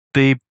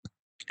The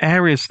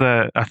areas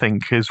that I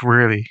think is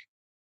really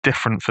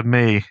different for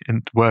me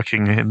in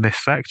working in this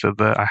sector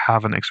that I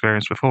haven't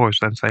experienced before is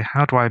then say,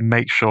 how do I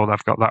make sure that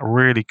I've got that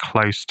really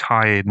close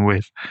tie-in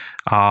with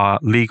our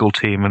legal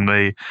team and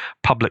the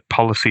public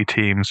policy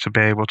teams to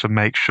be able to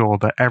make sure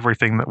that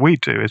everything that we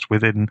do is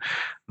within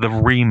the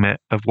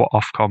remit of what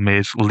Ofcom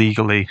is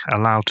legally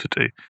allowed to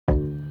do.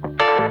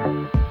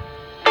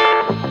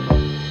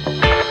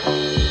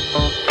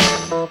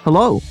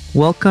 Hello,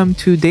 welcome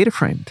to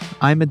DataFramed.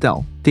 I'm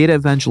Adele, data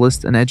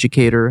evangelist and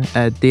educator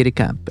at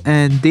DataCamp.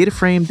 And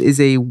DataFramed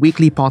is a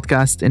weekly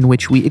podcast in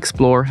which we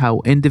explore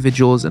how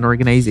individuals and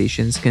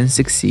organizations can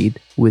succeed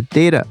with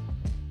data.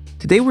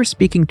 Today we're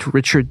speaking to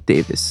Richard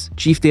Davis,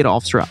 Chief Data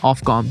Officer at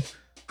Ofcom.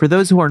 For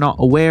those who are not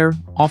aware,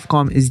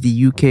 Ofcom is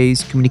the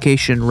UK's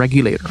communication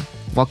regulator.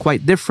 While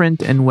quite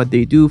different in what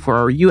they do for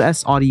our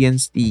US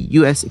audience, the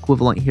US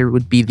equivalent here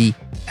would be the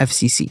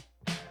FCC.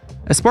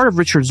 As part of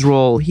Richard's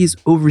role, he's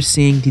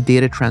overseeing the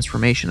data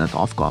transformation at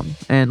Ofcom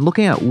and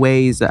looking at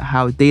ways that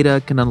how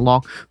data can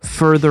unlock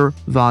further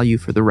value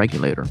for the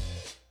regulator.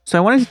 So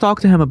I wanted to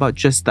talk to him about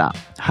just that,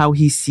 how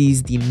he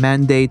sees the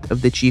mandate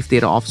of the Chief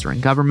Data Officer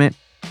in government,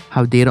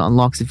 how data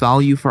unlocks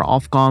value for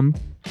Ofcom,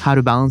 how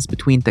to balance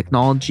between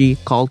technology,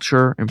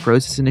 culture, and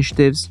process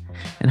initiatives,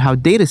 and how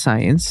data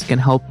science can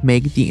help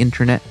make the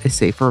internet a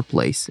safer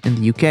place in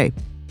the UK.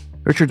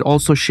 Richard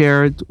also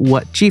shared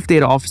what Chief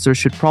Data Officers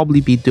should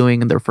probably be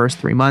doing in their first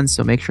 3 months,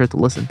 so make sure to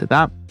listen to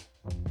that.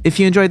 If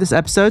you enjoyed this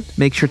episode,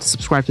 make sure to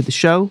subscribe to the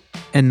show.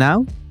 And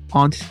now,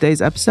 on to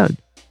today's episode.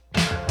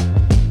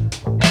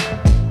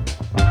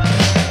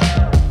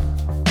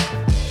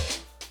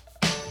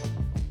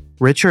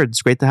 Richard,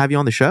 it's great to have you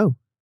on the show.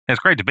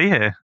 It's great to be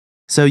here.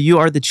 So you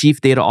are the Chief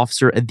Data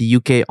Officer at the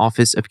UK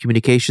Office of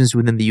Communications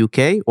within the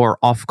UK, or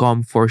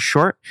Ofcom for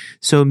short.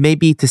 So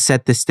maybe to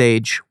set the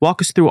stage,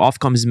 walk us through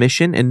Ofcom's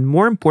mission, and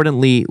more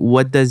importantly,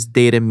 what does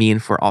data mean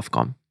for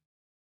Ofcom?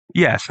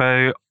 Yeah,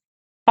 so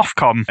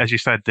Ofcom, as you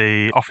said,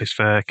 the Office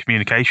for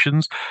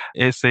Communications,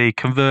 is the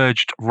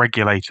converged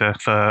regulator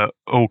for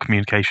all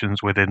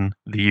communications within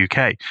the UK.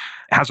 It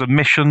has a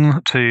mission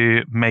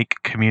to make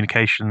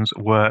communications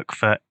work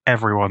for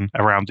everyone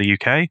around the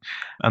UK,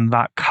 and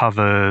that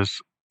covers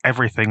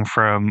everything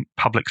from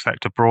public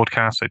sector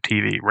broadcast, so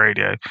TV,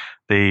 radio,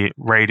 the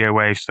radio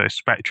waves, so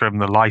spectrum,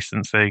 the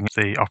licensing,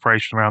 the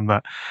operation around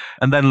that,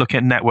 and then look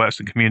at networks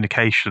and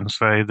communications,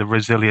 so the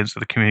resilience of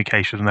the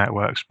communication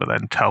networks, but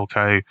then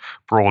telco,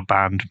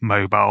 broadband,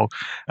 mobile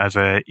as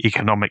a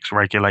economics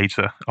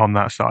regulator on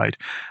that side.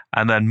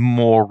 And then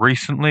more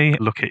recently,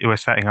 we're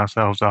setting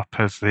ourselves up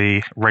as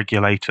the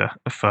regulator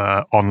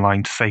for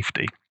online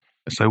safety.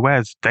 So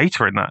where's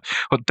data in that?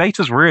 Well,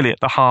 data's really at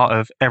the heart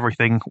of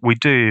everything we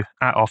do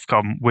at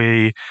Ofcom.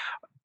 We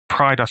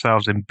pride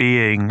ourselves in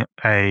being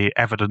a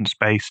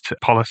evidence-based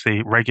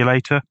policy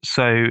regulator.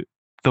 So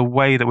the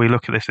way that we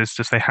look at this is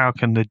to say, how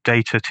can the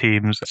data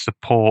teams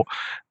support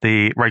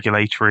the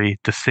regulatory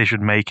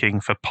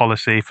decision-making for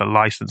policy, for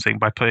licensing,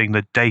 by putting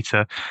the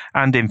data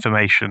and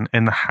information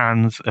in the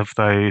hands of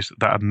those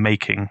that are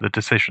making the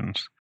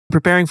decisions?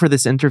 Preparing for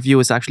this interview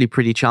is actually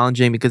pretty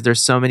challenging because there's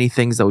so many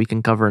things that we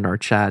can cover in our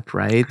chat,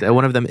 right?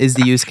 One of them is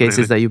the use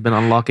cases that you've been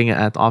unlocking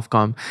at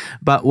Ofcom.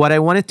 But what I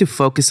wanted to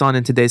focus on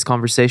in today's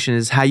conversation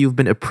is how you've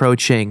been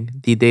approaching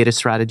the data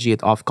strategy at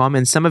Ofcom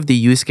and some of the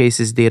use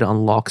cases data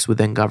unlocks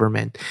within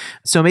government.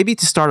 So maybe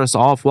to start us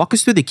off, walk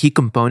us through the key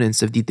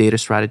components of the data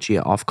strategy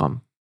at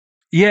Ofcom.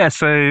 Yeah,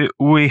 so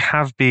we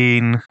have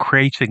been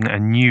creating a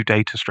new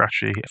data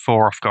strategy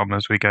for Ofcom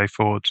as we go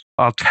forward.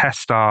 I'll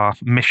test our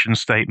mission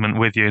statement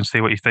with you and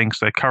see what you think.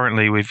 So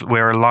currently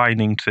we're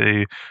aligning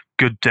to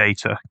good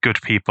data, good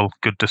people,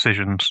 good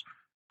decisions.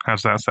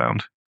 How's that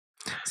sound?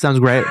 Sounds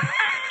great.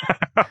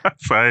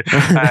 So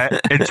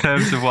in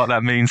terms of what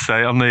that means, so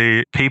on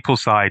the people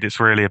side, it's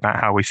really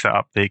about how we set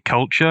up the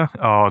culture.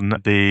 On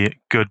the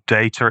good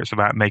data, it's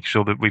about making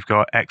sure that we've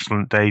got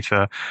excellent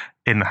data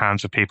in the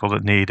hands of people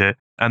that need it.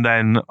 And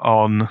then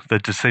on the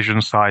decision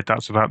side,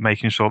 that's about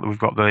making sure that we've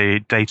got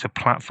the data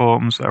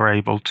platforms that are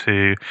able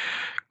to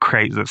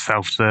create that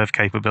self-serve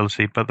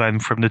capability. But then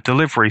from the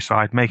delivery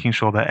side, making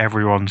sure that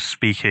everyone's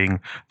speaking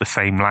the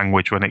same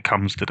language when it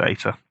comes to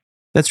data.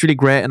 That's really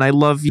great. And I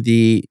love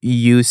the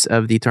use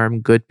of the term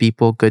good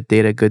people, good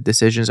data, good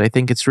decisions. I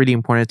think it's really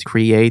important to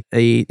create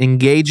a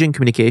engaging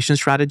communication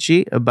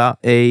strategy about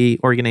a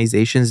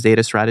organization's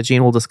data strategy.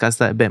 And we'll discuss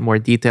that a bit more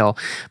detail.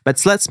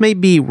 But let's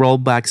maybe roll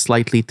back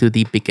slightly to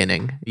the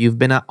beginning. You've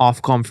been at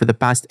Ofcom for the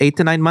past 8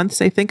 to 9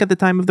 months, I think, at the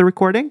time of the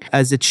recording.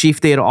 As a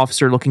chief data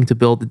officer looking to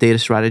build the data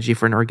strategy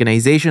for an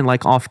organization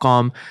like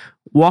Ofcom,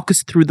 walk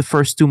us through the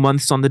first 2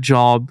 months on the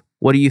job.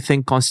 What do you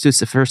think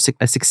constitutes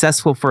a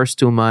successful first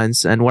 2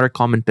 months, and what are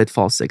common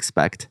pitfalls to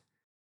expect?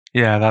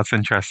 Yeah, that's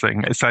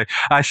interesting. So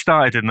I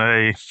started in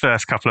the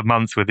first couple of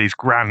months with these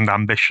grand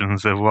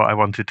ambitions of what I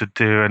wanted to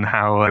do and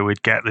how I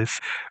would get this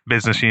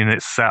business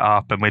unit set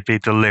up and we'd be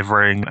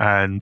delivering.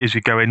 And as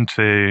you go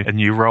into a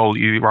new role,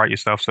 you write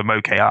yourself some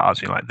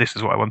OKRs. You're like, this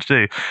is what I want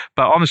to do.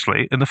 But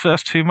honestly, in the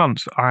first 2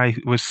 months, I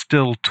was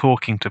still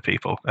talking to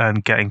people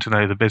and getting to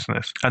know the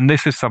business. And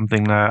this is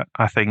something that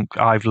I think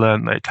I've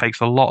learned that it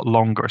takes a lot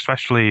longer,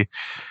 especially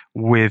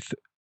with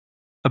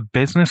a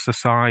business the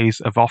size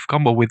of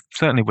Ofcom, or with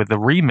certainly with the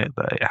remit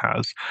that it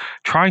has,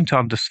 trying to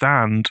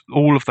understand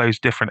all of those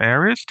different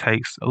areas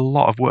takes a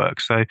lot of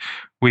work. So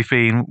we've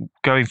been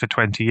going for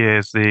 20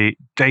 years. The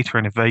Data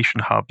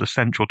Innovation Hub, the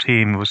central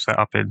team, was set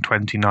up in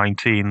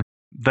 2019.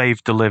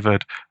 They've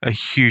delivered a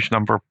huge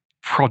number of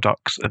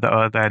products that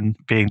are then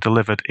being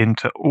delivered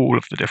into all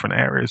of the different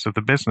areas of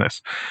the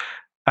business.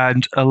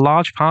 And a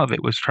large part of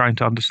it was trying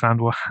to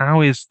understand, well,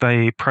 how is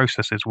the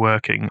processes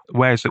working?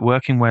 Where is it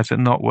working? Where is it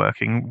not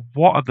working?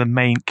 What are the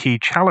main key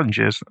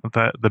challenges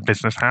that the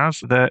business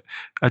has that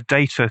a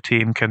data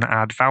team can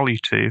add value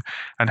to?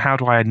 And how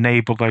do I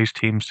enable those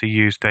teams to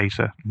use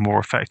data more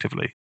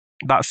effectively?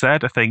 That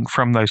said, I think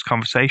from those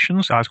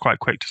conversations, I was quite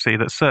quick to see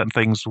that certain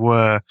things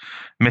were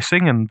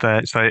missing. And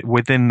so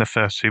within the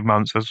first 2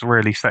 months, I was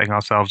really setting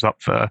ourselves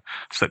up for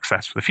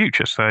success for the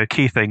future. So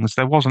key things,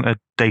 there wasn't a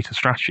data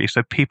strategy.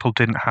 So people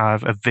didn't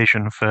have a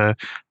vision for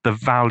the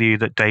value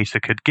that data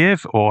could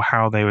give or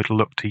how they would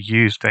look to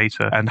use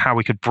data and how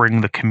we could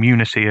bring the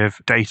community of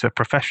data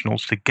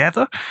professionals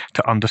together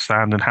to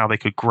understand and how they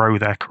could grow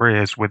their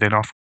careers within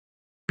Ofcom.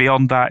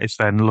 Beyond that is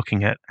then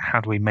looking at how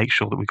do we make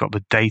sure that we've got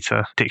the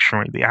data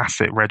dictionary, the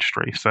asset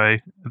registry. So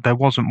there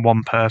wasn't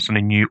one person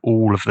who knew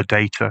all of the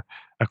data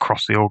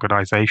across the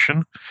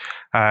organization.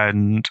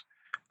 And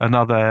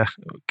another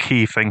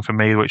key thing for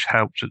me, which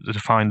helped to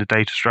define the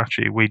data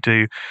strategy, we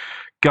do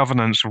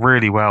governance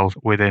really well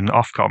within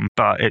Ofcom,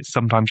 but it's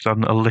sometimes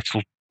done a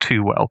little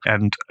too well.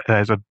 And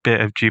there's a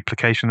bit of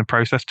duplication in the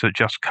process to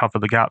just cover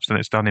the gaps, and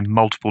it's done in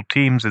multiple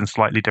teams in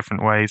slightly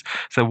different ways.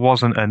 So it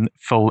wasn't a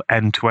full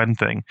end-to-end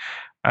thing.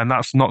 And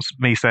that's not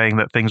me saying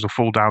that things will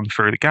fall down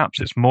through the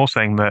gaps. It's more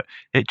saying that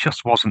it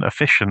just wasn't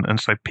efficient. And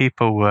so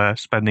people were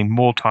spending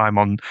more time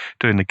on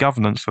doing the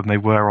governance than they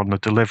were on the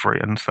delivery.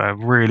 And so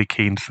really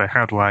keen to say,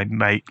 how do I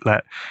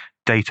let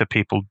data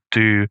people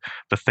do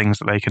the things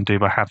that they can do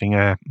by having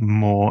a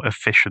more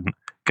efficient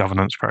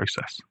governance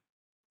process?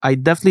 I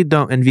definitely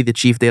don't envy the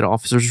chief data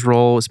officer's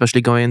role,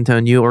 especially going into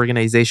a new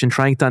organization,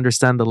 trying to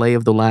understand the lay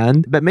of the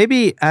land. But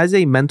maybe as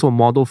a mental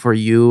model for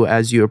you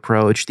as you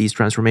approach these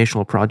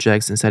transformational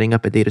projects and setting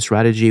up a data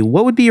strategy,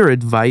 what would be your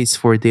advice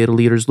for data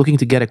leaders looking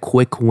to get a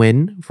quick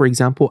win, for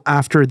example,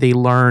 after they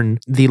learn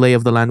the lay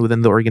of the land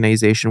within the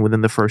organization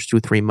within the first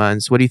 2-3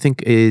 months? What do you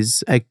think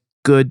is a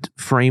good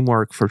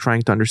framework for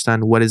trying to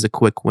understand what is a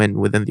quick win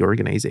within the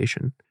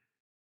organization?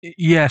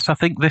 Yes, I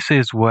think this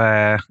is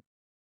where,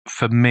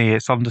 for me,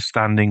 it's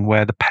understanding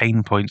where the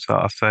pain points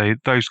are. So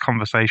those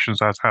conversations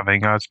I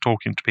was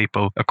talking to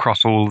people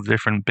across all the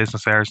different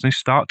business areas, and you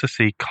start to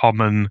see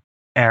common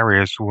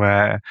areas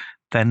where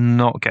they're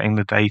not getting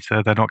the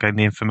data, they're not getting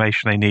the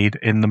information they need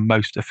in the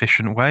most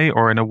efficient way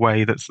or in a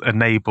way that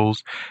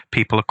enables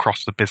people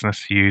across the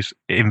business to use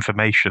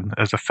information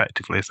as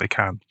effectively as they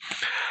can.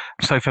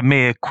 So for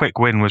me, a quick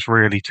win was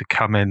really to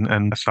come in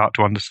and start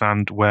to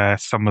understand where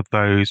some of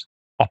those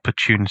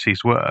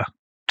opportunities were.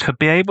 To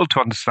be able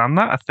to understand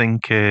that, I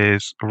think,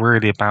 is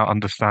really about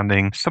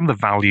understanding some of the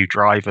value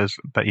drivers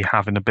that you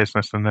have in a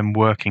business and then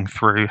working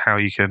through how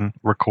you can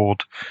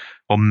record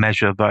or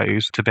measure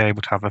those to be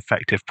able to have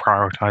effective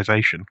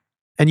prioritization.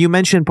 And you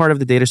mentioned part of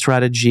the data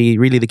strategy,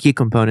 really the key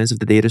components of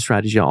the data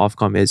strategy at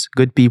Ofcom is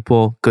good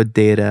people, good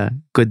data,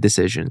 good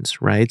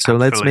decisions, right? So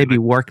let's maybe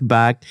work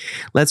back.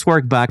 Let's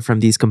work back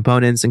from these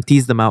components and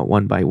tease them out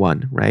one by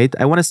one, right?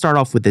 I want to start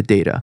off with the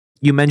data.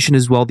 You mentioned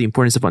as well the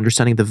importance of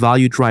understanding the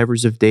value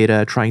drivers of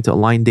data, trying to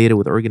align data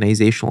with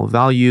organizational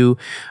value.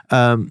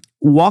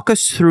 Walk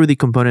us through the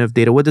component of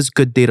data. What does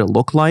good data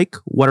look like?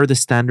 What are the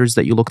standards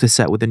that you look to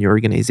set within your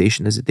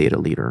organization as a data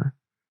leader?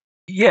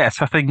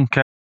 Yes, I think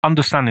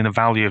understanding the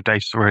value of data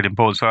is really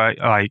important. So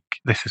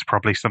this is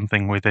probably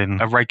something within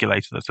a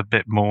regulator that's a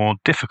bit more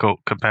difficult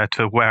compared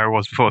to where I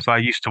was before. So I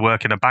used to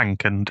work in a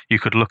bank, and you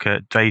could look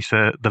at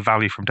data, the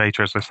value from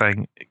data, as they're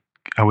saying,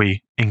 are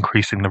we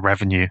increasing the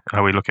revenue?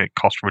 Are we looking at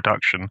cost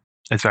reduction?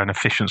 Is there an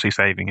efficiency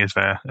saving? Is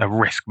there a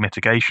risk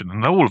mitigation?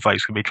 And all of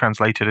those can be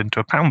translated into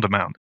a pound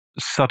amount.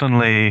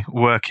 Suddenly,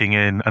 working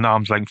in an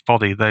arm's length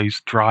body,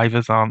 those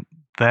drivers aren't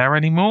there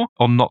anymore,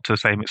 or not to the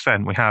same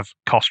extent. We have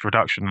cost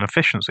reduction and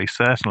efficiency,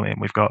 certainly,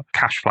 and we've got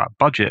cash flat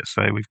budgets,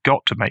 so we've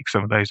got to make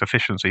some of those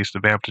efficiencies to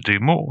be able to do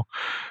more.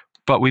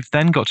 But we've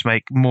then got to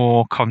make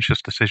more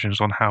conscious decisions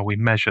on how we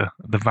measure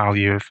the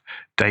value of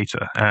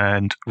data.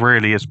 And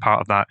really, as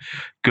part of that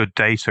good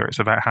data, it's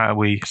about how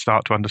we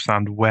start to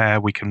understand where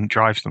we can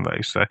drive some of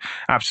those. So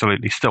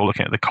absolutely still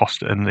looking at the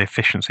cost and the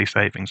efficiency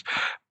savings.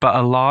 But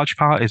a large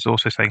part is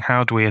also saying,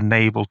 how do we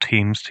enable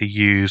teams to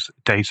use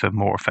data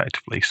more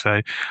effectively?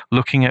 So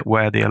looking at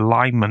where the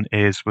alignment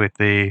is with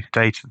the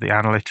data, the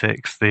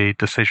analytics, the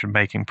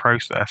decision-making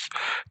process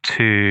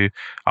to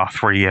our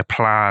 3-year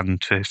plan,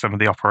 to some of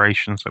the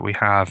operations that we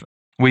have.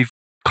 We've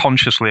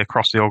consciously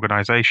across the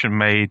organization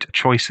made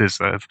choices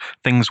of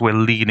things we're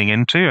leaning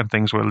into and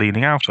things we're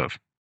leaning out of.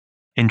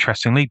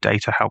 Interestingly,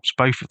 data helps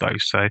both of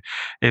those. So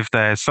if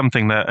there's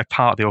something that a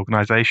part of the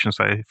organization,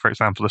 so for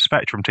example, the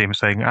Spectrum team is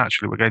saying,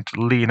 actually, we're going to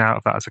lean out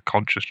of that as a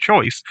conscious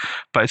choice,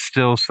 but it's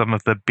still some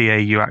of the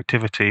BAU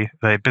activity,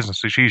 the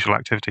business as usual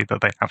activity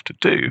that they have to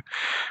do.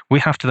 We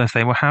have to then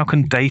say, well, how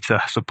can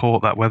data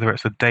support that, whether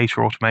it's a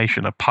data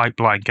automation, a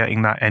pipeline,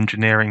 getting that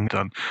engineering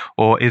done,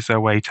 or is there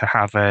a way to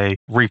have a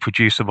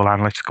reproducible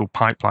analytical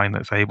pipeline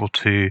that's able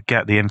to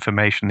get the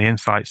information, the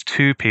insights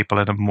to people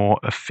in a more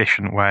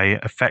efficient way,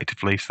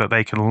 effectively, so that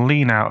they can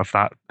lean out of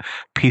that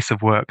piece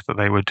of work that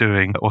they were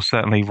doing, or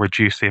certainly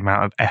reduce the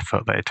amount of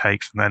effort that it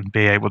takes, and then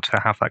be able to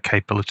have that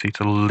capability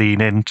to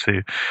lean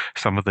into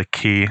some of the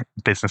key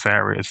business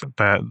areas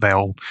that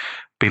they'll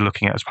be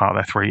looking at as part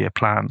of their 3-year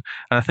plan.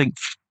 And I think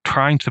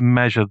trying to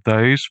measure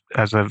those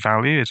as a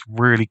value is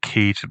really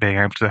key to being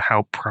able to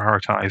help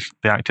prioritize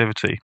the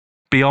activity.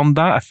 Beyond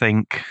that, I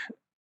think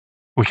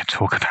we can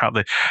talk about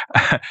the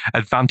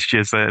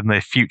advantages and the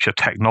future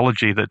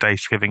technology that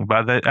data's giving.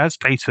 But as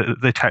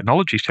the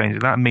technology is changing,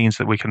 that means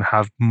that we can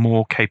have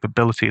more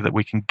capability that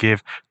we can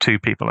give to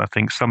people. I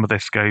think some of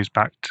this goes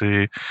back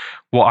to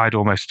what I'd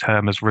almost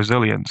term as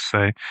resilience.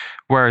 So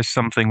whereas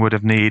something would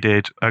have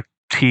needed a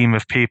team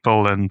of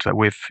people and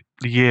with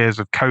years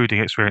of coding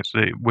experience,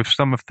 with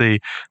some of the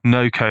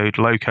no-code,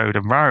 low-code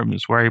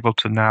environments, we're able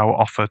to now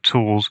offer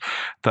tools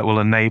that will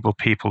enable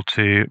people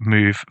to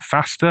move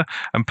faster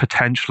and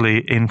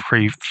potentially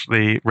increase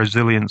the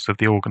resilience of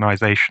the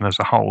organization as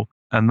a whole.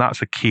 And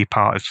that's a key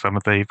part of some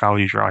of the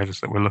value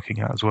drivers that we're looking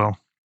at as well.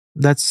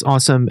 That's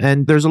awesome.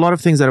 And there's a lot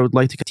of things that I would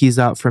like to tease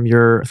out from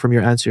your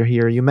answer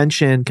here. You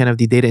mentioned kind of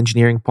the data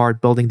engineering part,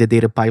 building the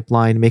data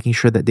pipeline, making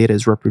sure that data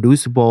is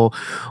reproducible.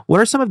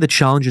 What are some of the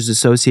challenges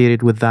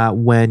associated with that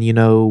when,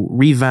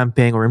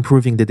 revamping or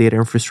improving the data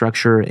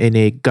infrastructure in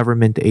a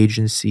government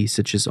agency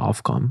such as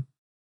Ofcom?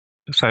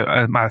 So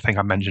I think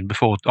I mentioned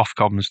before,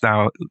 Ofcom is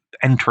now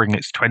entering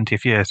its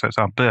 20th year. So it's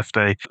our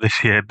birthday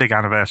this year, big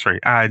anniversary.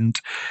 And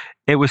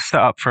it was set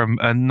up from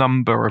a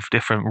number of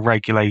different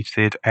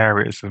regulated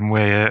areas, and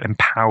we're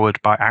empowered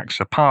by Acts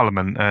of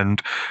Parliament,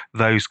 and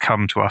those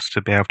come to us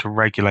to be able to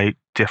regulate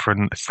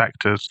different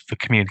sectors for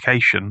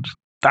communications.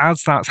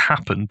 As that's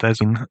happened,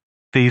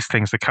 these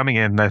things are coming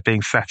in, they're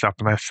being set up,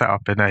 and they're set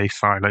up in a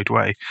siloed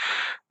way.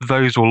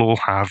 Those will all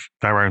have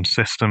their own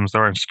systems,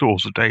 their own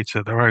stores of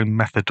data, their own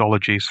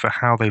methodologies for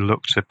how they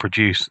look to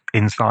produce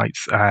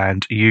insights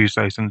and use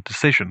those in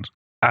decisions.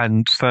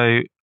 And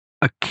so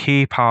a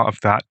key part of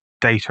that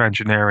data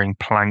engineering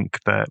plank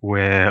that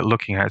we're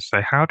looking at is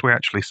say, how do we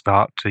actually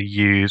start to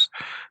use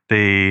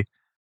the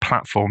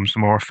platforms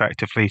more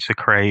effectively to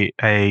create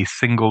a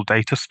single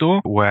data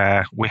store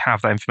where we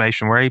have that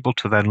information, we're able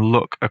to then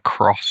look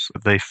across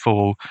the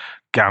full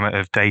gamut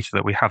of data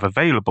that we have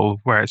available,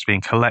 where it's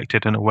being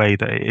collected in a way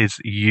that it is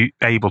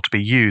able to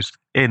be used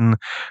in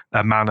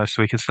a manner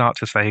so we can start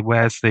to say,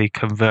 where's the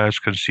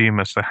converged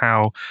consumer? So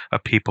how are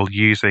people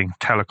using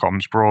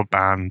telecoms,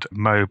 broadband,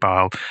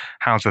 mobile?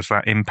 How does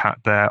that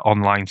impact their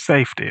online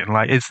safety?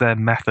 And is there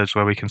methods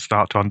where we can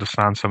start to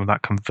understand some of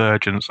that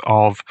convergence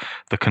of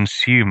the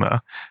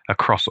consumer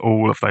across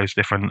all of those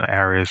different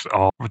areas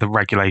of the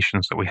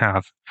regulations that we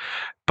have?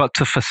 But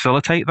to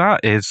facilitate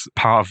that is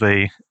part of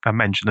I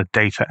mentioned the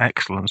data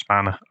excellence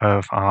banner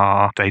of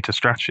our data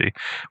strategy.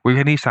 We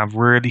need to have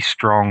really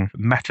strong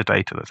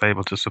metadata that's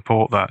able to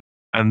support that.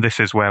 And this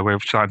is where we're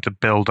trying to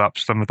build up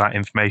some of that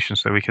information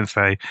so we can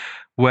say,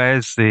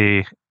 where's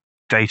the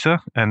data,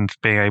 and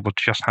being able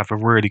to just have a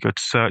really good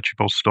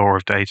searchable store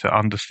of data,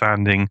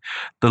 understanding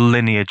the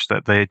lineage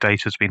that the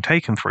data has been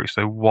taken through.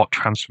 So what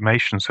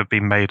transformations have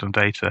been made on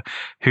data,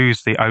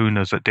 who's the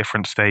owners at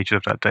different stages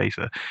of that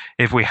data.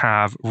 If we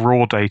have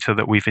raw data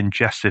that we've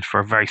ingested for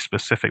a very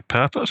specific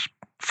purpose,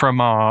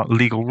 from our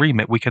legal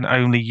remit, we can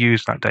only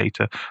use that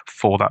data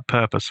for that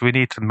purpose. So we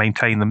need to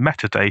maintain the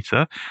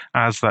metadata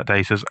as that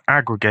data is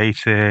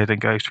aggregated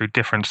and goes through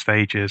different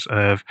stages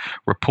of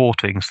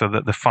reporting so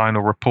that the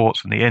final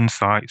reports and the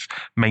insights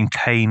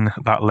maintain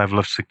that level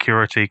of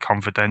security,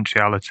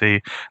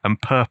 confidentiality,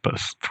 and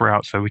purpose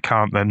throughout, so we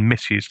can't then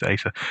misuse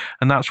data.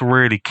 And that's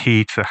really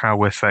key to how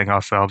we're setting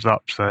ourselves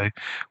up. So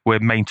we're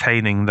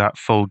maintaining that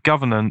full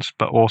governance,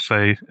 but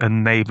also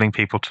enabling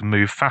people to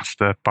move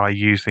faster by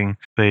using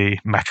the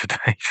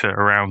metadata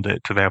around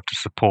it to be able to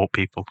support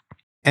people.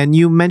 And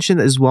you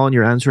mentioned as well in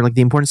your answer,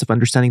 the importance of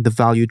understanding the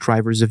value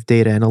drivers of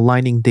data and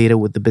aligning data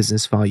with the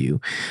business value.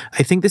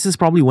 I think this is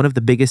probably one of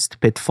the biggest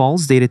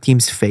pitfalls data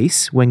teams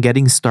face when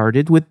getting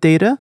started with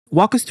data.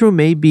 Walk us through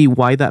maybe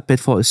why that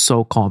pitfall is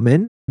so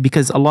common,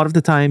 Because a lot of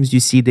the times you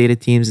see data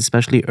teams,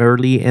 especially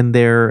early in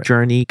their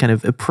journey, kind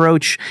of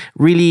approach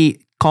really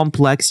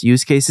complex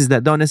use cases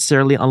that don't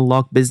necessarily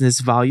unlock business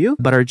value,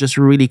 but are just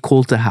really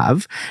cool to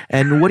have.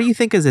 And what do you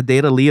think as a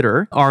data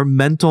leader are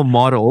mental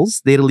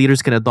models data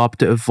leaders can adopt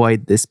to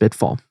avoid this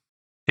pitfall?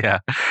 Yeah.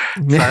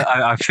 So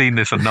I've seen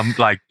this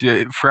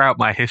throughout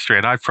my history,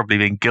 and I've probably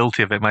been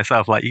guilty of it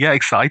myself. Like, you get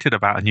excited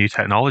about a new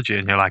technology,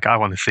 and you're like, I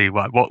want to see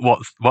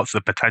what's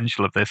the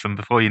potential of this, and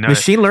before you know it,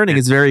 Machine learning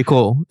is very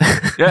cool.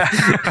 yeah.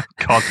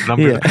 God,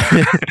 Yeah.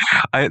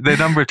 the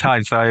number of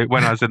times. So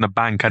when I was in the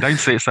bank, I don't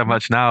see it so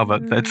much now,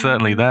 but it's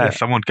certainly there. Yeah.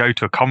 Someone go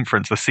to a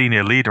conference, a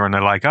senior leader, and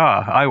they're like,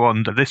 I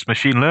want this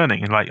machine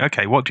learning. And like,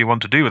 okay, what do you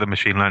want to do with the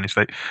machine learning?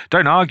 So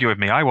don't argue with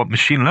me. I want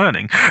machine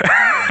learning.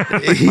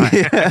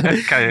 Yeah.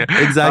 Okay,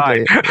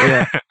 Exactly. right.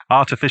 Yeah.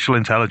 Artificial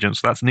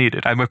intelligence, that's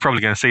needed. And we're probably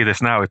going to see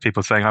this now with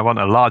people saying, I want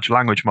a large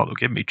language model.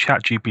 Give me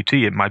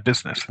ChatGPT in my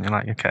business. And you're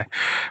like, okay,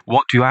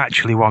 what do you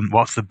actually want?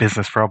 What's the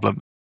business problem?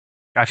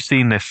 I've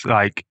seen this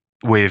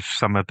with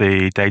some of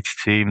the data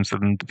teams,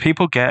 and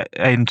people get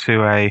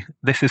into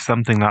this is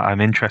something that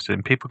I'm interested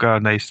in. People go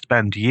and they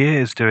spend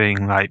years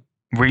doing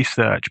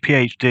research,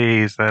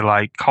 PhDs, they're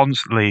like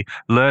constantly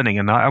learning.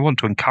 And I want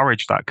to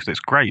encourage that because it's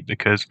great,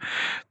 because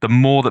the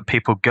more that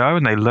people go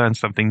and they learn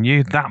something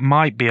new, that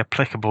might be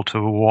applicable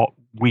to what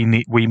we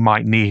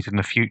might need in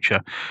the future.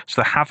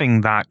 So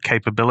having that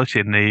capability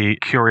and the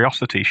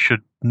curiosity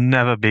should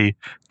never be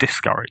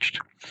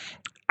discouraged.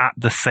 At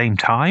the same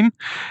time,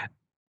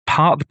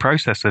 part of the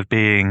process of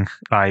being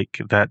like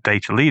that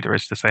data leader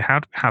is to say, how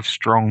do we have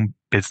strong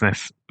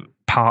business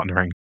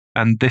partnering?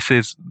 And this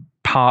is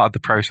part of the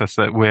process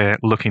that we're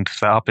looking to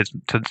set up, is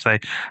to say,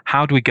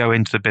 how do we go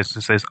into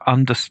businesses,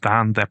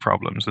 understand their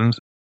problems? And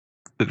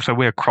so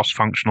we're a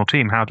cross-functional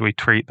team. How do we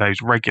treat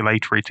those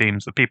regulatory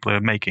teams, the people who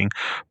are making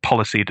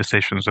policy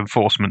decisions,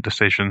 enforcement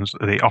decisions,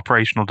 the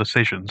operational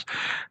decisions?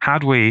 How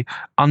do we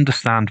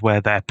understand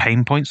where their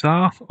pain points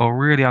are, or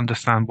really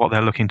understand what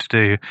they're looking to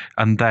do,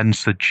 and then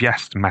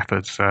suggest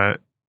methods?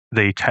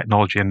 The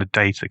technology and the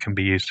data can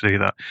be used to do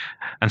that.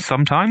 And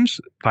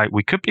sometimes,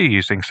 we could be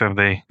using some of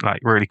the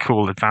really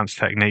cool advanced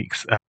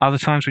techniques. Other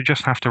times, we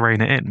just have to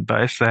rein it in.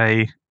 But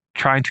it's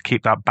trying to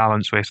keep that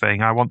balance. We're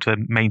saying, I want to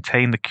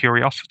maintain the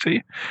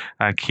curiosity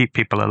and keep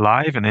people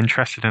alive and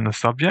interested in the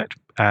subject,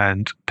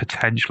 and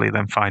potentially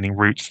then finding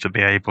routes to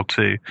be able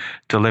to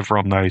deliver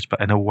on those,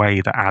 but in a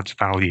way that adds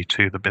value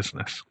to the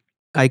business.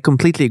 I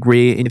completely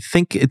agree. And I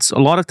think it's a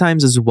lot of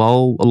times as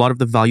well, a lot of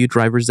the value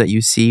drivers that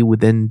you see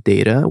within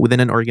data,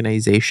 within an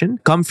organization,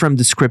 come from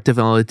descriptive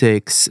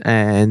analytics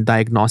and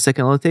diagnostic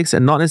analytics,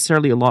 and not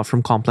necessarily a lot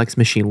from complex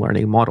machine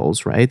learning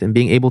models, right? And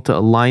being able to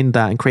align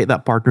that and create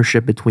that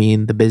partnership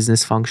between the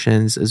business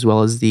functions as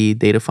well as the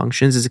data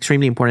functions is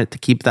extremely important to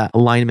keep that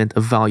alignment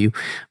of value.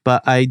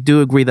 But I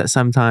do agree that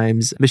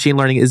sometimes machine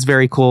learning is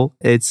very cool.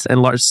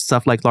 And large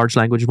stuff like large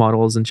language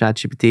models and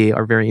ChatGPT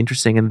are very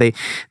interesting, and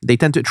they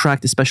tend to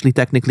attract especially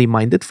technically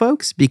minded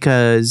folks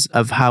because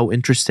of how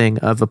interesting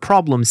of a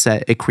problem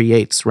set it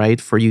creates, right,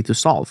 for you to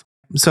solve.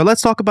 So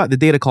let's talk about the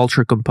data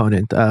culture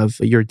component of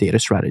your data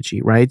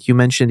strategy, right? You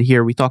mentioned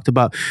here, we talked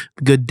about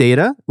good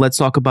data. Let's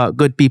talk about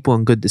good people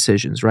and good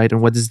decisions, right?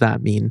 And what does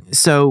that mean?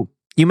 So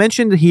you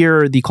mentioned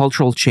here the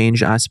cultural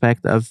change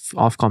aspect of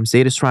Ofcom's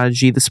data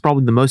strategy. This is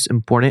probably the most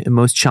important and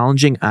most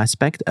challenging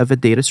aspect of a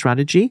data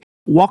strategy.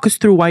 Walk us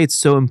through why it's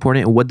so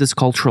important, and what does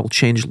cultural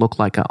change look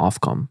like at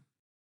Ofcom?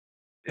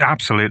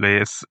 Absolutely.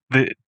 It's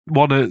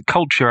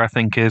culture, I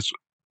think, is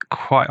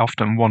quite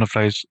often one of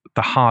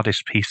the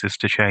hardest pieces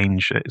to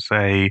change. It's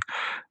a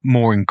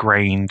more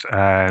ingrained,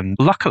 and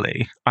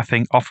luckily, I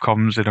think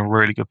Ofcom's in a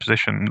really good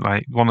position.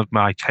 Like, one of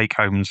my take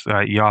homes,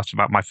 you asked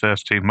about my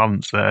first 2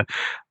 months.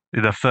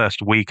 The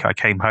first week I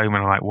came home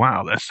and I'm like,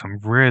 wow, there's some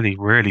really,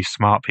 really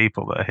smart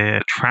people that are here.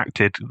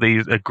 Attracted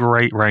a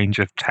great range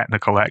of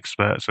technical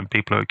experts and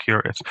people who are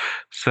curious.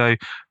 So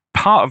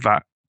part of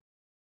that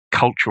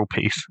cultural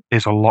piece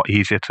is a lot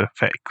easier to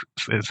fix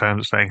in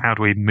terms of saying, how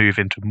do we move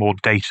into a more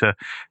data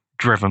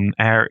driven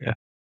area?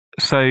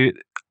 So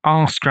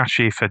our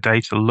strategy for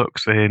data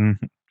looks in,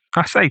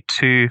 I say,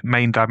 two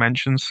main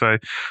dimensions. So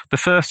the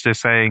first is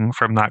saying,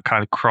 from that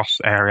kind of cross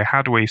area,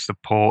 how do we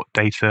support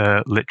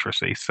data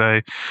literacy? So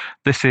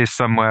this is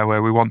somewhere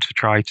where we want to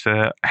try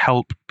to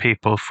help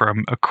people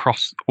from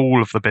across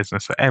all of the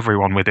business, so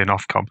everyone within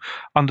Ofcom,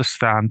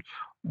 understand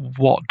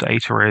what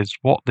data is,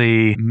 what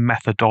the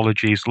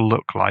methodologies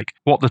look like,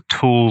 what the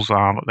tools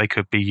are that they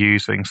could be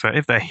using. So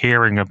if they're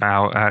hearing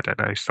about, I don't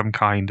know, some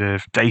kind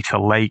of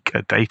data lake,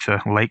 a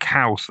data lake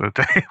house,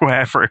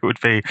 wherever it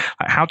would be,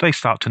 how do they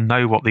start to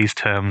know what these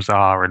terms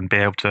are and be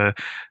able to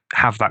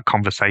have that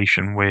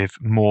conversation with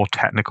more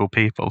technical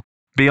people?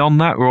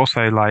 Beyond that, we're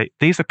also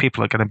these are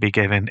people that are going to be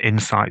given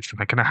insights, and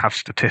they're going to have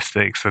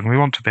statistics, and we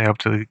want to be able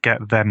to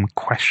get them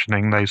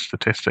questioning those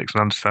statistics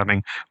and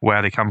understanding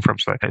where they come from.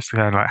 So it's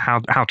kind of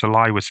how to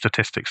lie with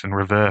statistics in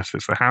reverse.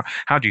 So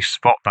how do you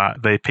spot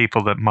that? The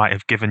people that might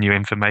have given you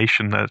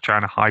information that are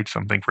trying to hide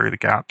something through the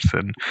gaps,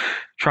 and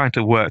trying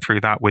to work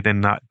through that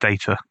within that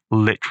data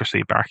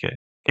literacy bracket.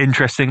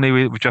 Interestingly,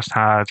 we've just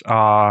had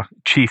our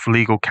chief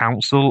legal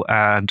counsel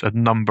and a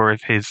number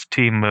of his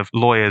team of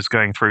lawyers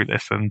going through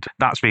this. And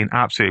that's been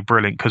absolutely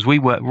brilliant because we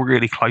work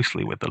really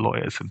closely with the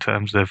lawyers in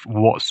terms of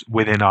what's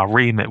within our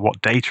remit,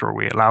 what data are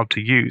we allowed to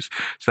use.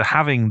 So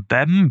having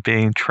them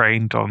being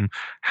trained on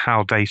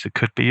how data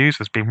could be used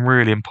has been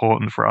really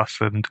important for us.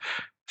 And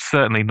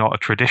certainly not a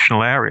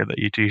traditional area that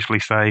you'd usually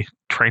say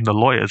train the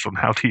lawyers on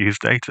how to use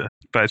data.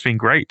 But it's been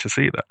great to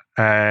see that.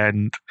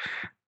 And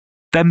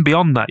then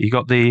beyond that, you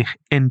got the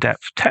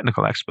in-depth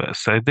technical experts.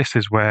 So this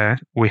is where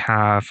we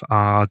have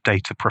our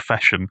data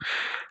profession.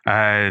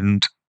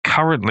 And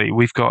currently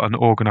we've got an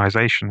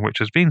organization which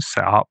has been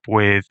set up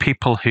with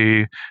people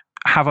who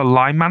have a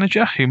line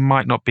manager who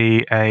might not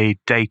be a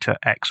data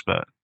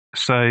expert.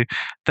 So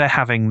they're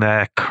having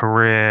their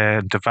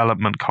career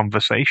development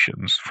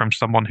conversations from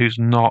someone who's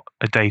not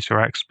a data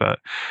expert.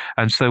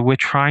 And so we're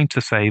trying to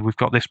say we've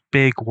got this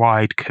big,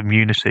 wide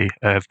community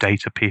of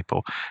data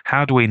people.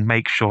 How do we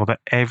make sure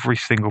that every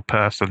single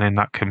person in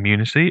that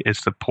community is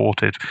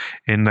supported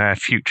in their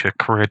future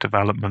career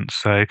development?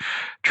 So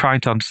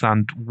trying to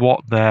understand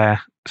what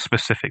their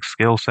specific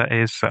skill set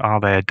is. So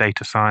are they a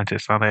data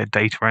scientist? Are they a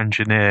data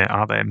engineer?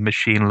 Are they a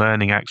machine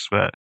learning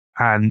expert?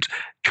 And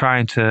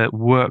trying to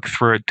work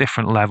through at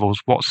different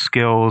levels what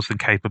skills and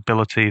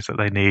capabilities that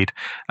they need,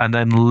 and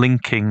then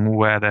linking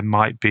where there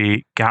might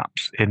be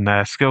gaps in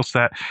their skill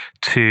set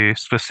to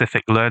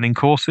specific learning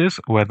courses,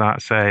 whether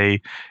that's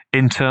a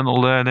internal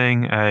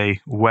learning, a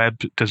web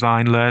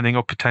design learning,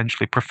 or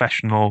potentially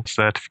professional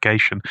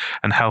certification,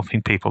 and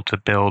helping people to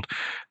build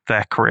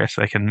their career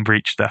so they can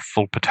reach their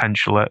full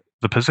potential at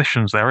the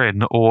positions they're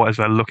in, or as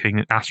they're looking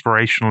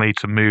aspirationally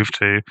to move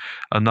to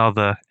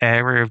another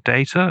area of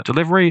data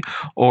delivery,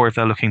 or if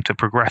they're looking to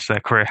progress their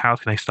career, how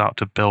can they start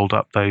to build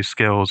up those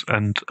skills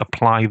and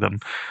apply them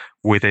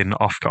within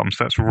Ofcom?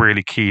 So that's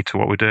really key to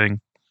what we're doing.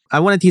 I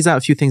want to tease out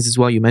a few things as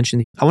well. You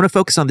mentioned, I want to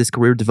focus on this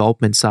career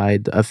development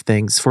side of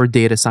things for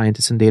data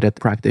scientists and data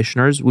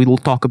practitioners. We will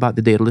talk about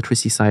the data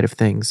literacy side of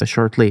things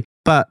shortly.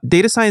 But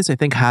data science, I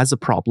think, has a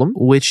problem,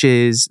 which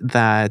is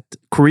that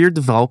career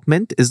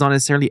development is not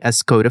necessarily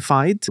as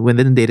codified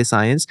within data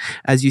science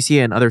as you see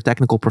in other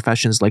technical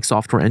professions like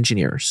software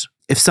engineers.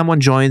 If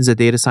someone joins a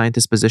data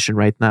scientist position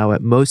right now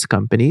at most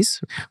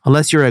companies,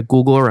 unless you're at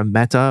Google or a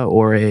Meta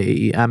or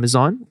a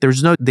Amazon,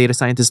 there's no data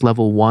scientist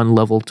level 1,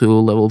 level 2,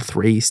 level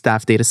 3,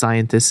 staff data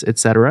scientists,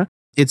 etc.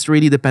 It's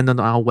really dependent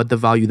on what the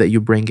value that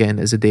you bring in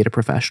as a data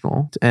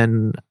professional.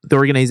 And the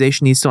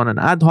organization needs to, on an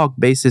ad hoc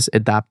basis,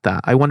 adapt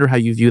that. I wonder how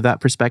you view that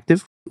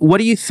perspective. What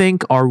do you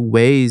think are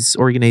ways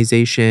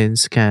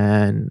organizations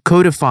can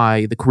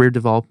codify the career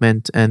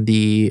development and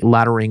the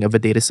laddering of a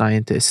data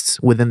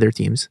scientist within their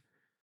teams?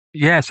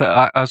 Yeah, so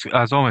I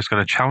was almost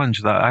going to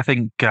challenge that. I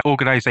think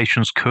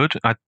organizations could.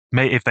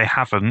 If they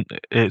haven't,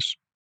 it's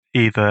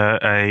either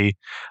a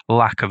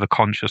lack of a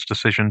conscious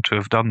decision to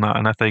have done that.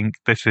 And I think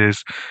this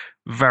is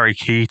very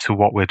key to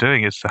what we're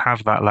doing, is to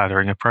have that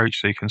laddering approach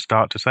so you can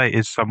start to say,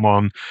 is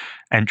someone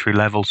entry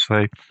level?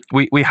 So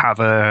we have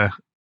a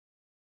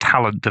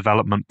talent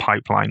development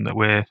pipeline that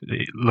we're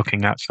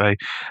looking at. So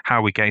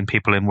how we gain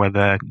people in where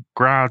they're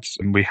grads,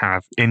 and we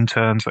have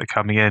interns that are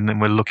coming in,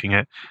 and we're looking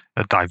at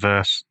a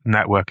diverse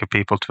network of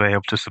people to be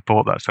able to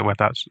support that. So whether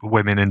that's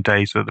women in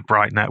data, the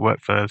Bright Network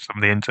for some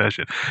of the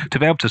internship, to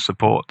be able to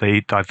support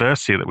the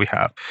diversity that we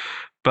have.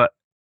 But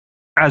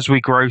as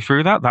we grow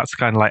through that, that's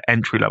kind of like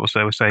entry level.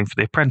 So we're saying for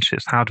the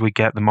apprentices, how do we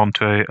get them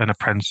onto an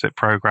apprenticeship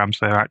program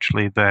so they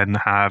actually then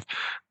have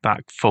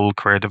that full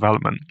career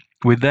development?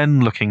 We're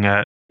then looking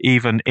at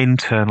even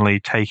internally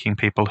taking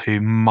people who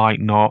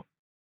might not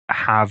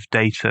have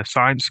data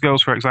science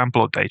skills, for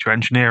example, or data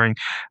engineering,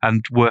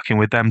 and working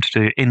with them to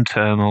do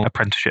internal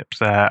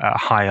apprenticeships at a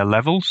higher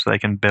level so they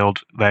can build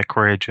their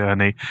career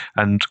journey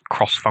and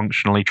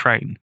cross-functionally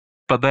train.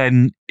 But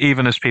then,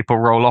 even as people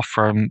roll off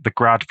from the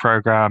grad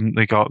program,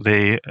 they got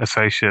the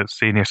associates,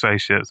 senior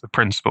associates, the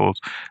principals.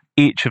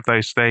 Each of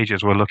those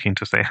stages, we're looking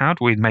to say, how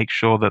do we make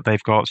sure that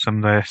they've got some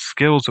of the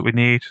skills that we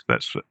need?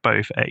 That's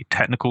both a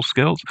technical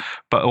skills,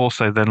 but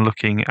also then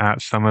looking at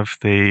some of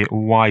the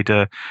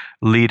wider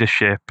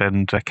leadership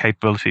and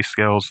capability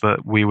skills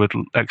that we would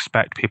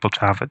expect people to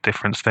have at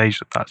different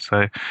stages of that.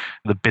 So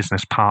the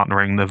business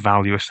partnering, the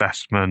value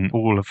assessment,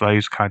 all of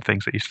those kind of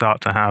things that you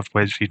start to have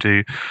as you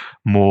do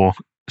more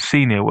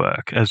senior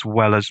work, as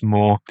well as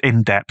more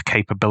in-depth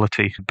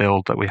capability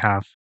build that we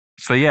have.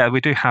 So yeah,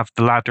 we do have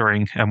the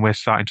laddering, and we're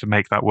starting to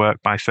make that work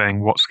by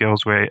saying what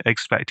skills we're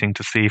expecting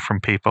to see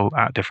from people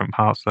at different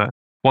parts there.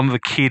 One of the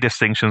key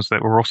distinctions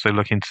that we're also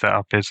looking to set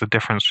up is the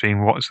difference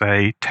between what's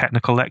a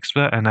technical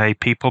expert and a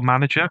people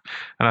manager.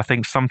 And I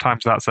think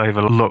sometimes that's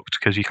overlooked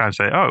because you kind of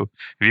say, oh,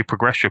 if you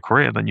progress your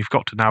career, then you've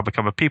got to now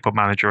become a people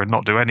manager and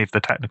not do any of the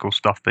technical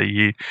stuff that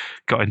you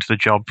got into the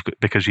job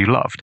because you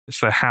loved.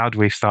 So how do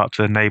we start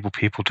to enable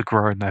people to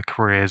grow in their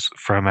careers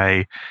from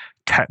a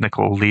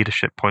technical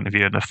leadership point of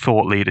view and a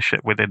thought leadership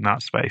within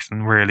that space,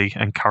 and really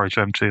encourage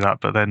them to do that.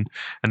 But then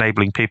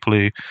enabling people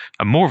who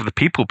are more of the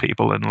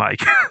people and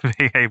like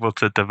being able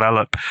to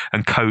develop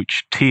and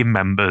coach team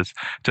members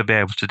to be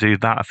able to do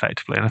that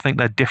effectively. And I think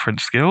they're different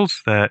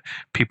skills that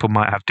people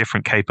might have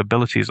different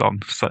capabilities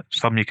on. So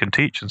some you can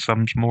teach and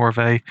some's more of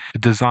a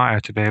desire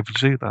to be able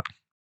to do that.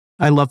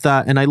 I love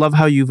that. And I love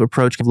how you've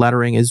approached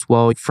lettering as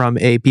well from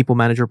a people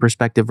manager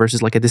perspective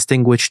versus like a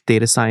distinguished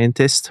data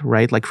scientist,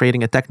 right? Like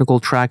creating a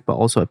technical track, but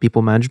also a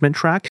people management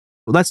track.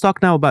 Let's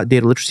talk now about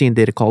data literacy and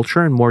data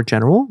culture in more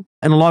general.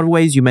 In a lot of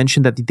ways, you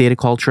mentioned that the data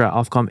culture at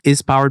Ofcom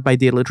is powered by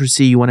data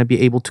literacy. You want to be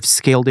able to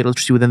scale data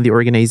literacy within the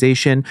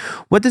organization.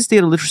 What does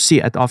data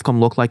literacy at Ofcom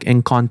look like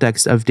in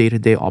context of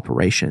day-to-day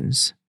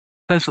operations?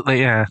 There's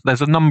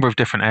a number of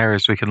different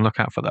areas we can look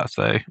at for that.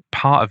 So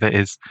part of it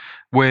is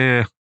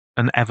we're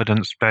an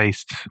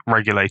evidence-based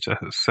regulator.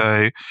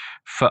 So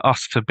for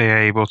us to be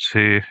able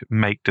to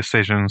make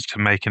decisions, to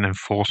make an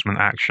enforcement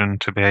action,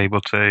 to be able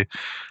to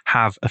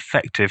have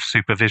effective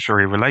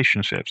supervisory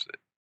relationships,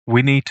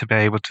 we need to be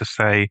able to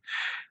say,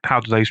 how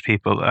do those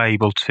people are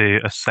able to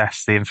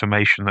assess the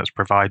information that's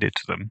provided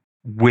to them?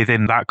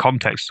 Within that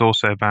context, it's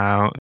also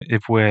about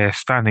if we're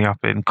standing up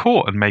in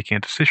court and making a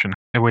decision,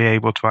 are we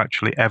able to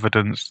actually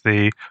evidence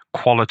the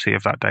quality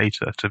of that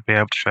data, to be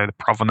able to show the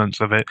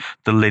provenance of it,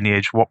 the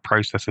lineage, what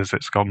processes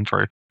it's gone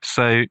through?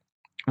 So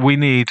we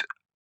need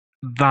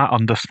that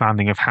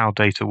understanding of how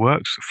data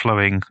works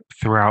flowing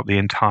throughout the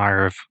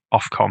entire of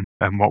Ofcom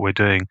and what we're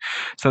doing.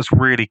 So that's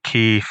really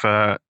key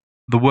for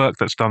the work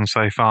that's done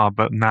so far.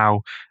 But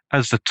now,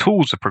 as the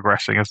tools are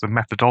progressing, as the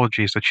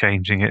methodologies are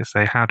changing, it's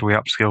how do we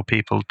upskill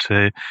people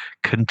to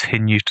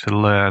continue to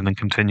learn and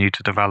continue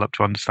to develop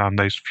to understand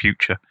those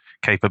future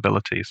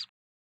capabilities.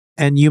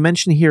 And you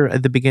mentioned here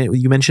at the beginning,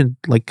 you mentioned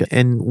like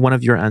in one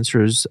of your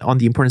answers on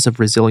the importance of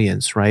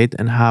resilience, right?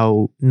 And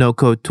how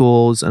no-code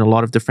tools and a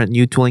lot of different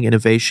new tooling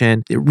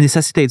innovation, it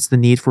necessitates the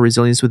need for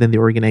resilience within the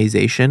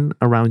organization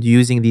around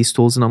using these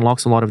tools and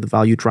unlocks a lot of the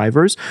value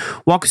drivers.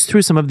 Walk us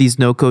through some of these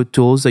no-code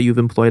tools that you've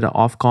employed at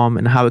Ofcom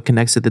and how it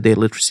connects to the data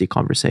literacy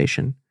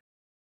conversation.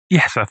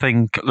 Yes, I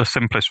think the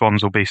simplest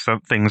ones will be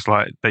some things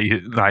like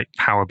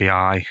Power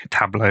BI,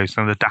 Tableau,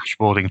 some of the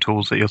dashboarding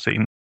tools that you're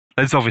seeing.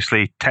 There's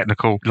obviously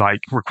technical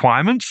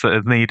requirements that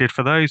are needed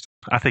for those.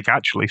 I think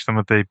actually some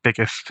of the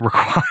biggest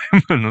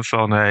requirements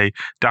on a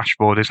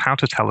dashboard is how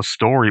to tell a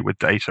story with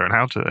data and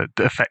how to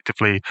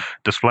effectively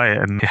display it.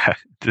 And yeah,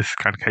 this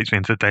kind of takes me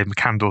into Dave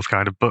McCandless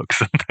kind of books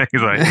and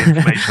things like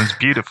information's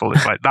beautiful.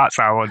 It's like, that's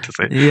how I want to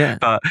see it. Yeah.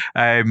 But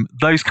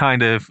those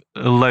kind of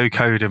low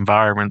code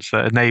environments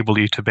that enable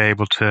you to be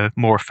able to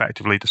more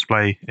effectively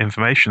display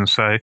information.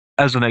 So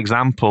as an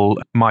example,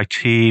 my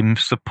team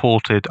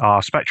supported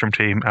our Spectrum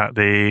team at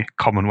the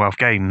Commonwealth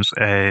Games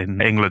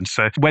in England.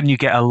 So when you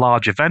get a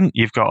large event,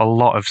 you've got a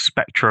lot of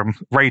Spectrum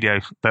radio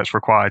that's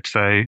required.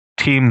 So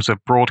teams of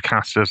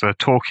broadcasters are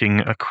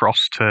talking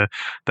across to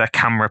their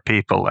camera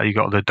people. You've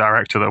got the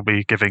director that'll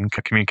be giving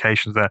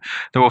communications there.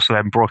 They're also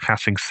then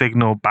broadcasting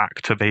signal back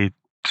to be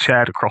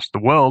shared across the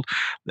world.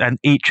 And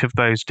each of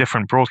those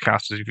different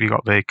broadcasters, if you've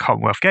got the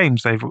Commonwealth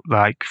Games, they've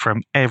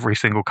from every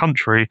single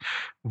country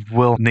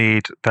will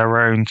need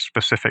their own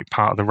specific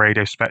part of the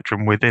radio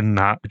spectrum within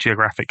that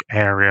geographic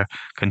area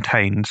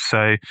contained.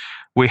 So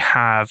we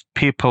have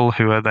people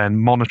who are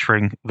then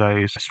monitoring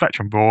those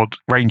spectrum broad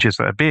ranges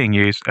that are being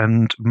used,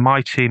 and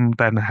my team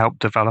then helped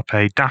develop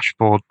a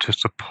dashboard to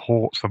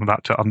support some of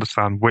that, to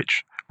understand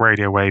which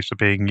radio waves are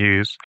being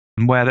used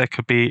and where there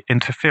could be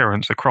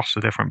interference across the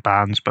different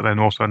bands, but then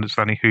also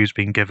understanding who's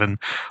been given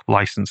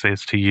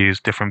licenses to use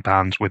different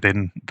bands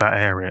within that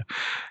area.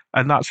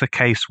 And that's a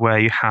case where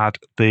you had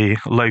the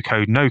low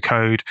code, no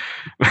code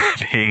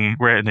being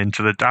written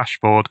into the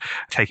dashboard,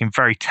 taking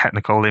very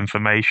technical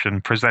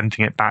information,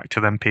 presenting it back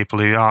to them people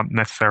who aren't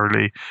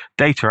necessarily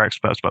data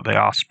experts, but they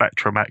are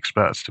spectrum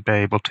experts, to be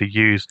able to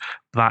use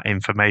that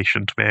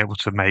information to be able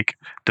to make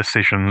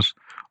decisions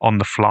on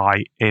the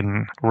fly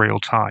in real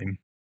time.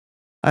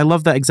 I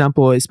love that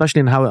example, especially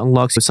in how it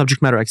unlocks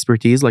subject matter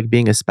expertise, like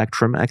being a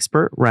spectrum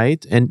expert,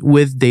 right? And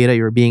with data,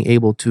 you're being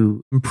able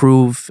to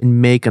improve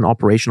and make an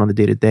operation on the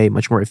day-to-day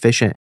much more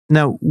efficient.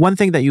 Now, one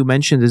thing that you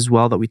mentioned as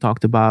well that we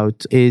talked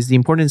about is the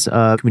importance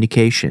of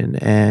communication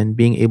and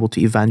being able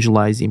to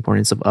evangelize the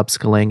importance of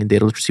upskilling and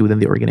data literacy within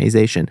the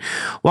organization.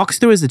 Walk us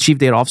through, as the Chief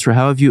Data Officer,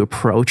 how have you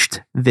approached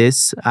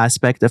this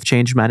aspect of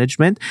change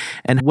management?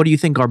 And what do you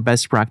think are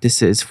best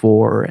practices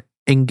for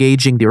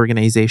engaging the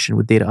organization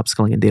with data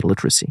upskilling and data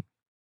literacy?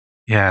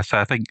 Yeah, so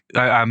I think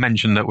I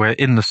mentioned that we're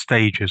in the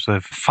stages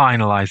of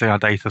finalizing our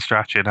data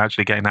strategy and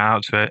actually getting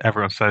out to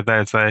everyone. So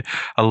there's a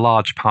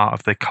large part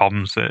of the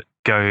comms that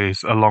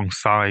goes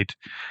alongside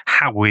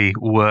how we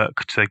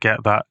work to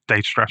get that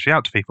data strategy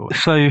out to people.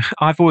 So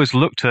I've always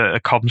looked at a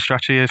comm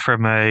strategy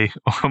from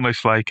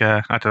almost like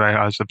I don't know,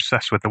 I was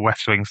obsessed with the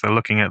West Wing, so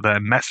looking at their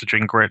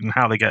messaging grid and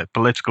how they get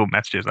political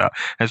messages out.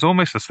 It's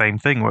almost the same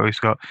thing where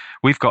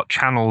we've got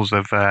channels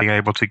of being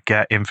able to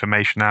get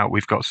information out.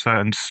 We've got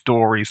certain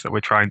stories that we're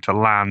trying to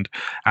land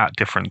at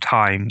different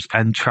times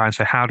and try and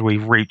say, how do we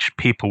reach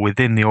people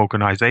within the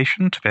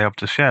organization to be able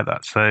to share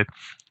that? So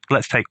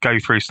let's go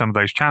through some of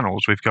those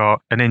channels. We've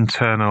got an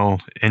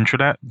internal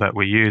intranet that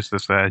we use.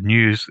 There's a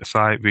news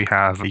site. We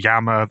have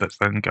Yammer that's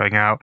then going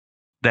out.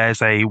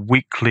 There's a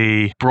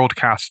weekly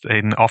broadcast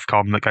in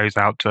Ofcom that goes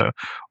out to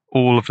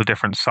all of the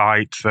different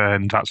sites,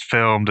 and that's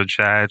filmed and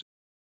shared.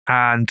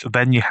 And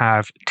then you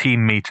have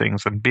team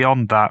meetings. And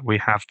beyond that, we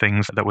have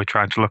things that we're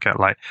trying to look at,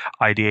 like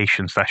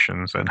ideation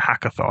sessions and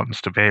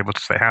hackathons, to be able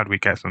to say, how do we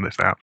get some of this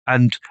out?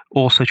 And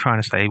also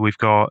trying to say we've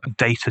got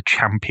data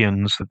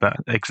champions that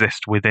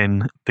exist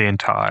within the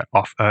entire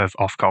of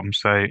Ofcom.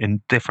 So in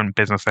different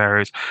business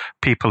areas,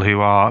 people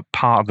who are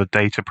part of the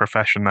data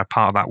profession, they're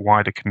part of that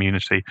wider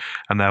community,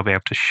 and they'll be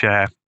able to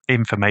share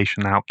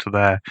information out to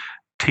their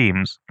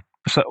teams.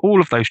 So all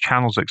of those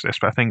channels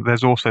exist, but I think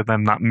there's also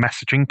then that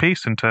messaging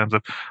piece in terms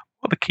of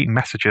what are the key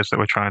messages that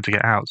we're trying to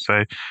get out.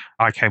 So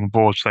I came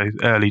aboard, so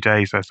early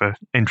days as an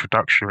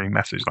introductory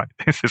message, like,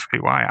 this is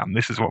who I am,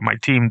 this is what my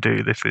team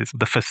do, this is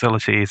the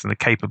facilities and the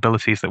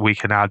capabilities that we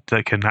can add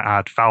that can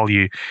add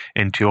value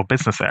into your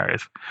business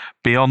areas.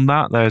 Beyond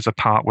that, there's a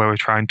part where we're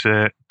trying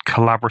to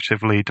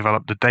collaboratively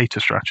develop the data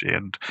strategy.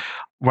 And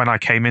when I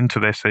came into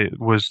this, it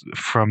was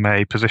from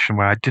a position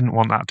where I didn't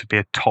want that to be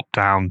a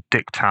top-down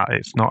diktat.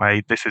 It's not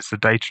this is the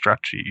data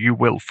strategy, you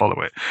will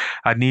follow it.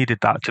 I needed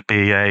that to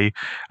be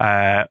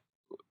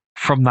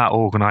from that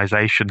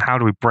organization, how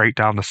do we break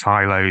down the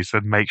silos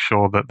and make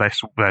sure that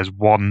there's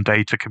one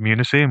data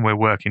community and we're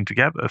working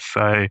together?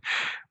 So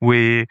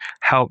we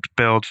helped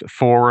build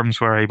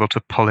forums. We're able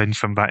to pull in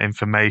some of that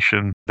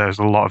information. There's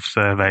a lot of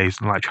surveys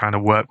and like trying to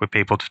work with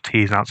people to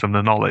tease out some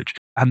of the knowledge.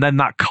 And then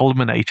that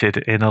culminated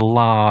in a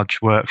large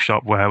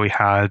workshop where we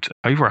had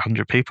over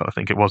 100 people, I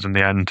think it was in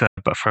the end,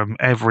 but from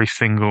every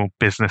single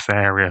business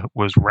area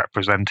was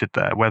represented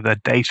there, whether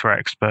data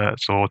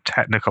experts or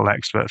technical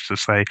experts, to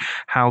say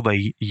how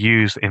they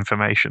use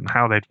information,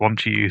 how they'd want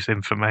to use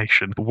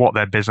information, what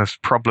their business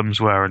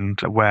problems were,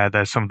 and where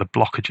there's some of the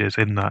blockages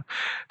in that.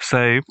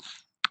 So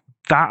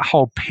that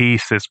whole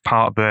piece is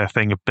part of the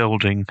thing of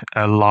building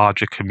a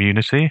larger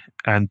community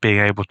and being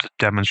able to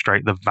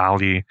demonstrate the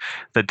value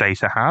that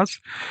data has.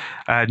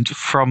 And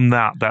from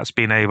that, that's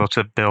been able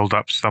to build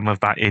up some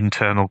of that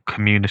internal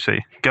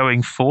community.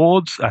 Going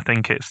forwards, I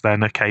think it's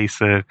then a case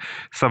of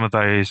some of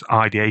those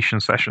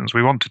ideation sessions.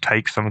 We want to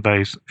take some of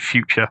those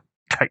future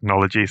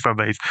technology, some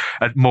of these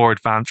more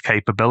advanced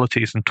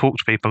capabilities, and talk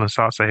to people and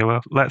start saying,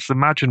 well, let's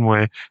imagine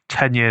we're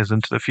 10 years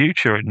into the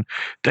future and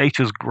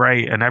data's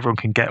great and everyone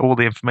can get all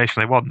the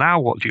information they want. Now,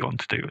 what do you want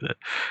to do with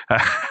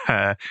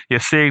it? You're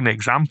seeing the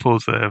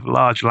examples of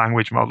large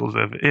language models,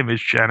 of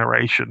image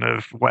generation,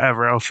 of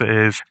whatever else it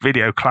is,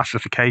 video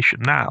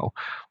classification. Now,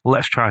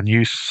 let's try and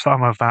use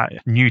some of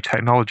that new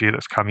technology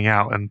that's coming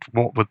out, and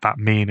what would that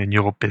mean in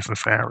your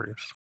business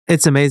areas?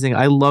 It's amazing.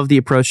 I love the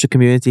approach to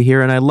community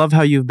here, and I love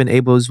how you've been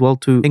able as well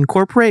to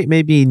incorporate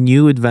maybe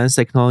new advanced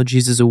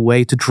technologies as a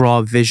way to draw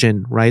a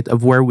vision, right,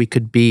 of where we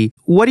could be.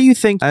 What do you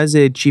think, as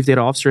a chief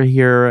data officer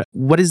here,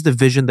 what is the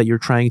vision that you're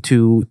trying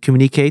to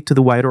communicate to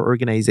the wider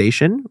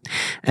organization?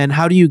 And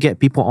how do you get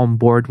people on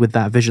board with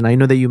that vision? I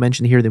know that you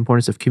mentioned here the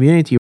importance of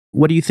community.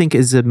 What do you think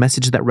is a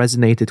message that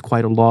resonated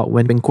quite a lot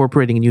when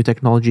incorporating new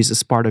technologies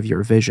as part of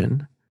your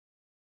vision?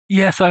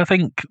 Yes, I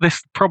think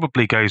this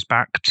probably goes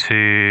back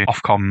to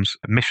Ofcom's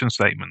mission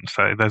statement.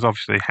 So there's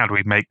obviously how do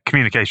we make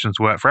communications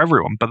work for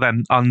everyone, but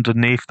then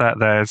underneath that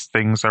there's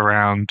things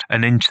around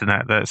an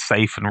internet that's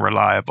safe and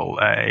reliable,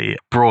 a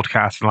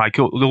broadcast, like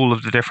all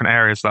of the different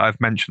areas that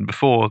I've mentioned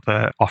before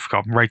that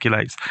Ofcom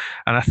regulates.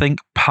 And I think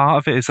part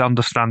of it is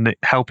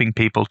helping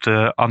people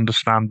to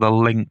understand the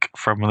link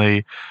from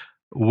the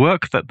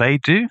work that they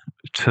do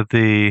to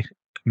the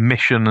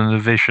mission and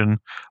the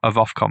vision of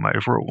Ofcom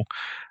overall.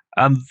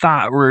 And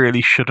that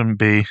really shouldn't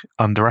be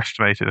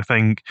underestimated. I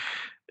think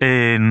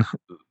in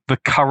the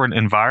current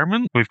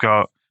environment, we've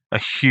got a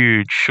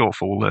huge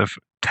shortfall of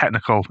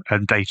technical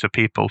and data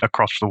people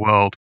across the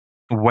world.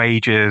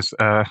 Wages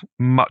are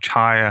much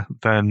higher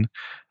than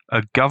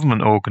a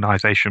government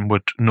organization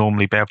would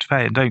normally be able to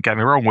pay. And don't get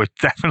me wrong, we're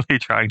definitely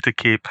trying to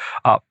keep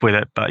up with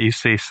it. But you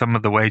see some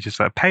of the wages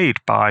that are paid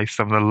by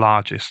some of the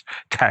largest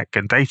tech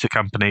and data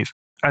companies.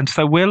 And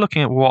so we're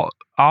looking at what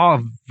our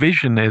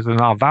vision is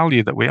and our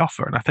value that we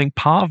offer. And I think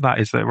part of that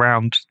is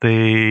around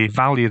the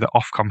value that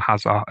Ofcom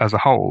has as a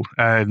whole.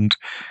 And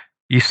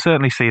you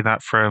certainly see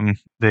that from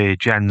the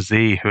Gen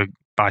Z, who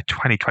by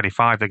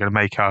 2025, they're going to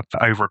make up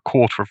over a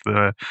quarter of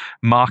the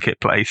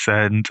marketplace,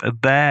 and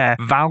their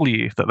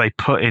value that they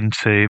put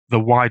into the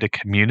wider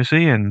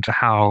community and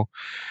how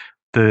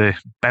the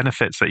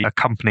benefits that a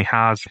company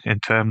has in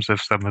terms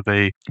of some of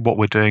the what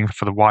we're doing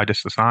for the wider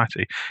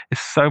society is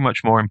so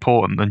much more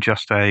important than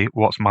just a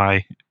what's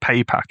my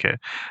pay packet.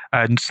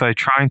 And so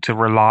trying to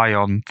rely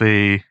on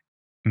the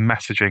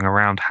messaging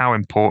around how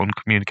important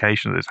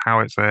communication is,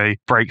 how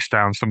breaks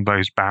down some of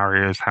those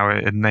barriers, how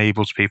it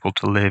enables people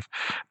to live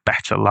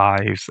better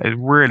lives is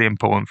really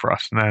important for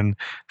us. And then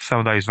some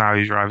of those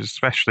value drivers,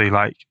 especially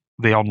like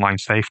the online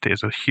safety,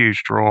 is a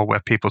huge draw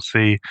where people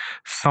see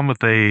some of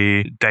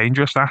the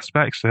dangerous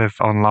aspects of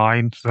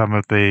online, some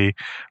of the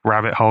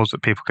rabbit holes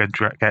that people can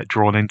get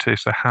drawn into.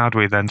 So how do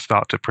we then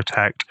start to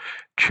protect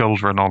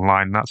children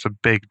online? That's a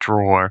big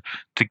draw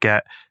to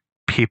get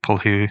people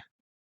who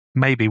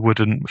maybe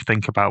wouldn't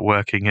think about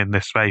working in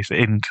this space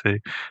into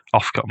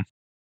Ofcom.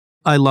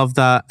 I love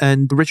that.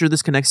 And Richard,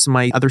 this connects to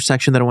my other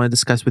section that I want to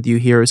discuss with you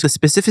here is the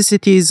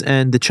specificities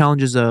and the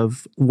challenges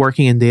of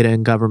working in data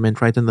and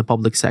government, right, in the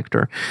public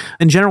sector.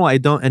 In general, I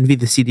don't envy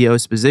the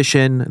CDO's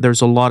position.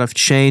 There's a lot of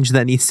change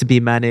that needs to be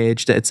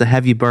managed. It's a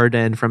heavy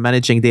burden from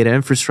managing data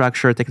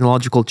infrastructure,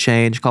 technological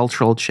change,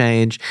 cultural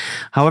change.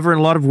 However, in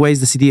a lot of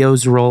ways, the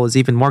CDO's role is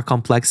even more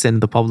complex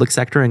in the public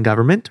sector and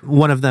government.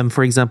 One of them,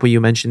 for example,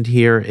 you mentioned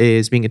here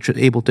is being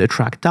able to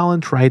attract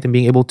talent, right, and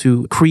being able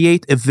to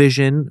create a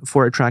vision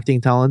for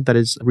attracting talent that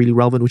is really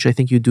relevant, which I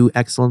think you do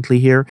excellently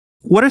here.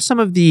 What are some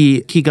of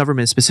the key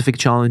government-specific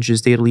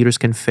challenges data leaders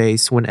can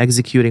face when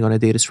executing on a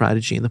data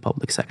strategy in the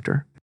public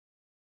sector?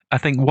 I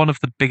think one of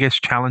the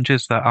biggest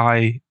challenges that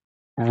I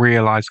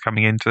realized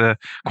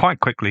quite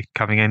quickly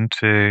coming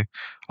into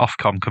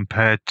Ofcom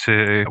compared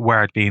to where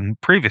I'd been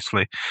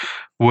previously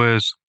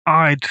was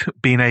I'd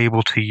been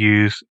able to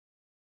use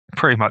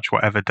pretty much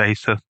whatever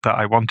data that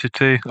I wanted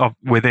to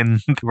within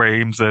the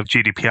realms of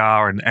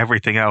GDPR and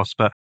everything else.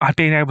 But I'd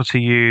been able to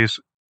use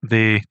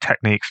the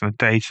techniques and the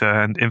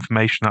data and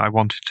information that I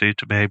wanted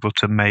to be able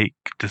to make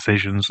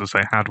decisions and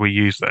say, how do we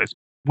use those?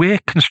 We're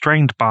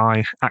constrained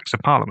by Acts of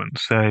Parliament,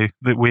 so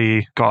that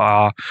we got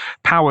our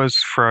powers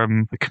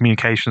from the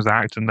Communications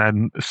Act and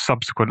then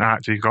subsequent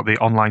acts. You've got the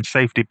Online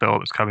Safety Bill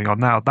that's coming on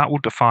now. That will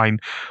define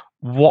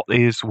what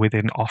is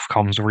within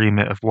Ofcom's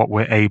remit of what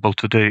we're able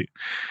to do.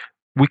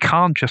 We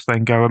can't just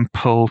then go and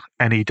pull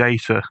any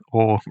data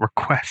or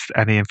request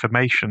any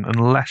information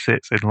unless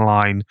it's in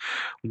line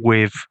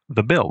with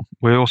the bill.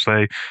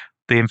 The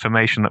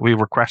information that we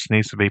request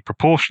needs to be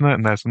proportionate,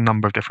 and there's a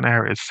number of different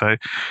areas. So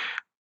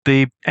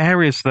the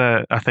areas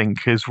that I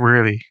think is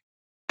really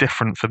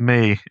different for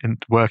me in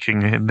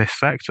working in this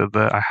sector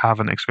that I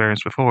haven't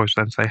experienced before is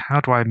then say,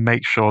 how do I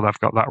make sure that I've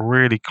got that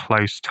really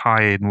close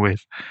tie-in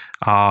with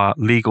our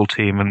legal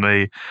team and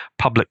the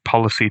public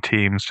policy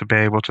teams to be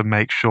able to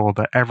make sure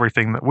that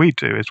everything that we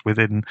do is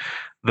within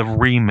the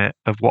remit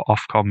of what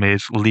Ofcom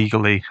is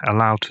legally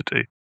allowed to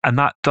do. And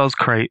that does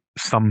create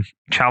some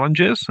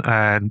challenges,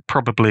 and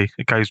probably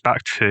it goes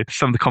back to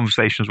some of the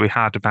conversations we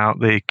had about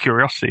the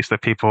curiosities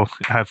that people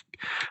have,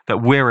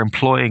 that we're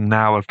employing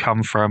now, have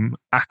come from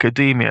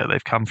academia,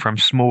 they've come from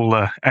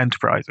smaller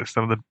enterprises,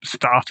 some of the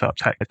startup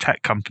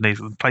tech companies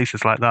and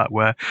places like that,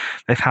 where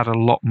they've had a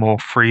lot more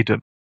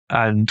freedom.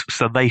 And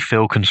so they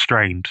feel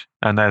constrained.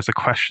 And there's a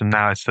question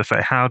now is to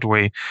say, how do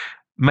we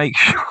make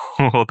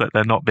sure that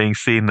they're not being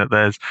seen that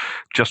there's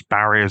just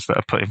barriers that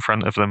are put in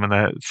front of them and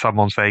there's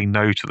someone saying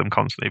no to them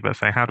constantly, but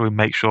say, how do we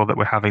make sure that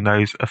we're having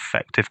those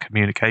effective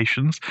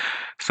communications?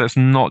 So it's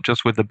not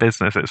just with the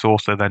business, it's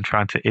also then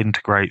trying to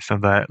integrate some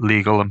of their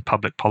legal and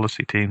public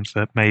policy teams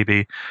that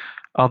maybe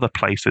other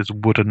places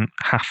wouldn't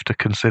have to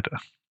consider.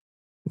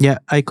 Yeah,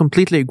 I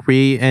completely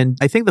agree. And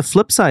I think the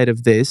flip side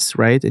of this,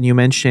 right, and you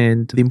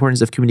mentioned the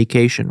importance of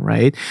communication,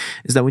 right,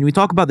 is that when we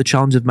talk about the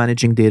challenge of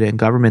managing data in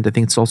government, I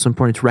think it's also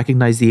important to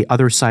recognize the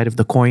other side of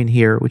the coin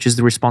here, which is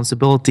the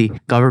responsibility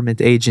government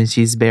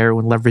agencies bear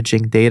when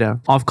leveraging data.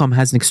 Ofcom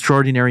has an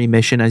extraordinary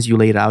mission, as you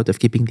laid out, of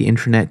keeping the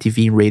internet,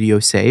 TV, and radio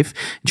safe,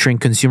 ensuring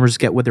consumers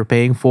get what they're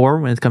paying for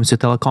when it comes to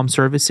telecom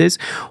services.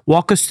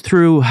 Walk us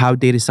through how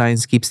data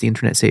science keeps the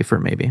internet safer,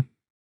 maybe.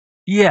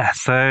 Yeah,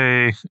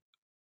 so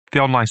the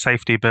Online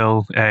Safety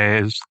Bill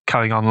is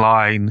coming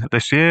online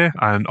this year,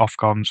 and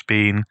Ofcom's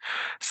been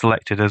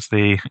selected as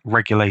the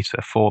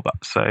regulator for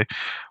that. So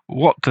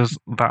what does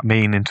that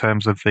mean in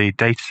terms of the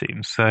data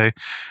teams? So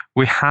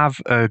we have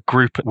a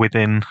group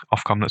within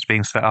Ofcom that's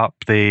being set up,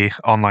 the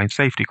Online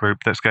Safety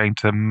Group, that's going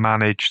to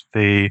manage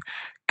the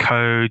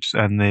codes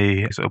and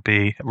it'll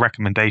be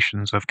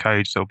recommendations of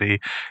codes that'll be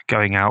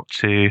going out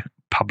to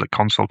public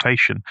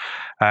consultation.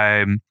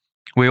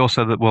 We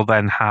also will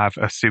then have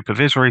a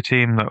supervisory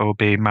team that will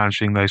be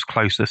managing those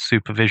closer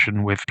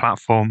supervision with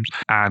platforms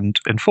and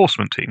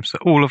enforcement teams. So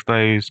all of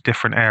those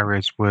different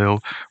areas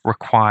will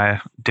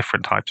require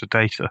different types of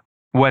data.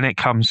 When it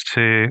comes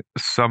to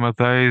some of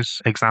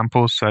those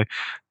examples, so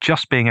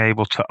just being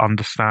able to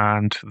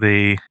understand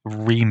the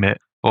remit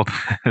or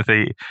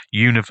the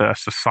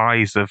universe, the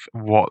size of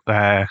what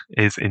there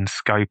is in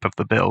scope of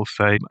the bill.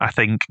 So I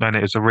think when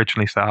it was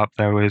originally set up,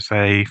 there was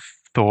a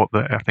thought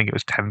that I think it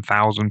was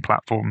 10,000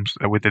 platforms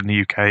within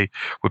the UK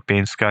would be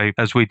in scope.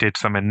 As we did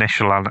some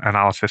initial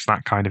analysis,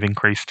 that kind of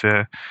increased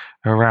to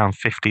around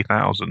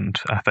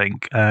 50,000, I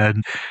think.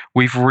 And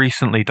we've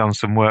recently done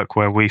some work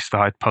where we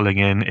started pulling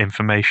in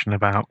information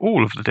about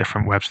all of the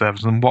different web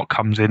servers and what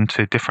comes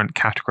into different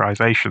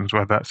categorizations,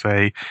 whether that's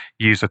a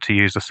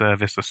user-to-user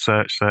service, a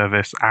search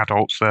service,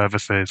 adult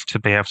services, to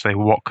be able to say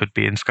what could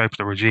be in scope of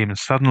the regime. And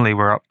suddenly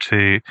we're up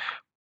to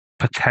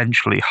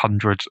potentially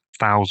hundreds,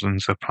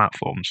 thousands of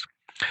platforms.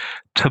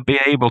 To be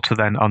able to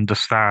then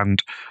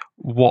understand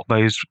what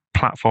those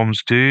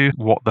platforms do,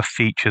 what the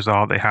features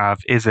are they have.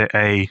 Is it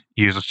a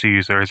user to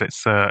user? Is it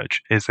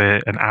search? Is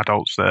it an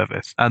adult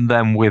service? And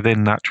then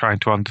within that, trying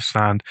to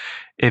understand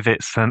if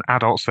it's an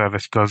adult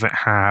service, does it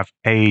have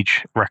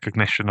age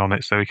recognition on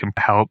it so we can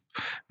help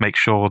make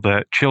sure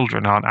that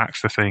children aren't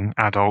accessing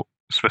adult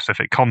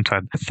specific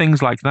content?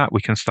 Things like that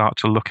we can start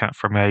to look at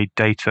from a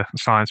data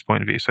science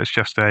point of view. So it's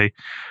just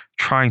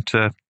trying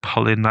to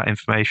pull in that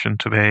information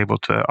to be able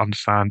to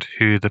understand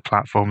who the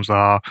platforms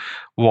are,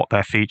 what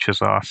their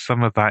features are.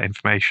 Some of that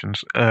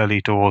information's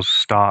early doors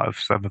start of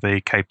some of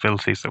the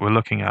capabilities that we're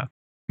looking at.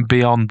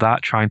 Beyond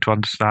that, trying to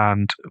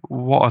understand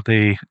what are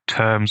the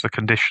terms, the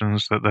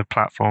conditions that the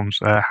platforms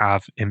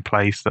have in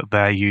place that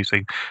they're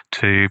using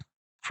to,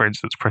 for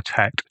instance,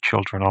 protect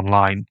children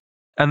online.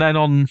 And then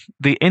on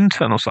the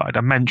internal side,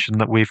 I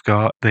mentioned that we've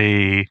got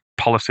the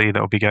policy that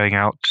will be going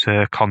out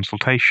to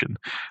consultation.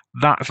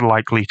 That's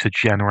likely to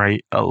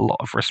generate a lot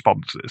of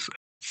responses.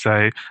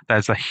 So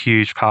there's a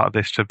huge part of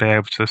this to be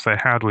able to say,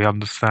 how do we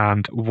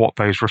understand what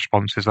those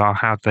responses are?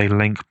 How do they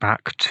link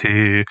back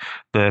to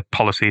the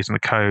policies and the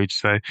codes?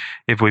 So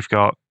if we've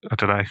got,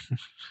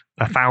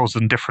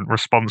 1,000 different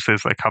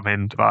responses that come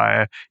in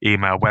via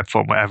email, web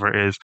form, whatever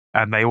it is,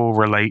 and they all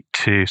relate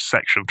to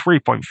section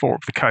 3.4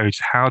 of the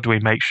codes, how do we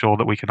make sure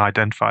that we can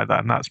identify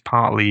that? And that's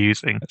partly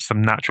using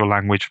some natural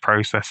language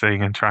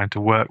processing and trying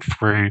to work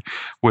through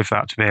with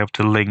that to be able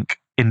to link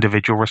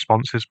individual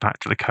responses back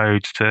to the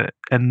codes to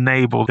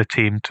enable the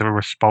team to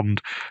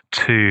respond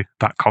to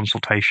that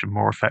consultation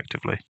more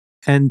effectively.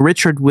 And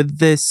Richard, with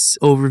this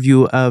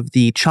overview of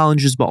the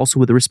challenges, but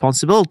also with the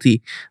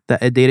responsibility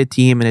that a data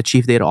team and a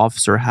chief data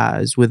officer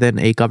has within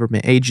a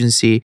government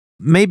agency,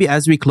 maybe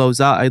as we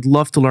close out, I'd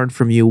love to learn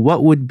from you,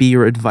 what would be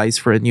your advice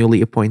for a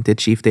newly appointed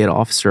chief data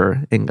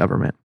officer in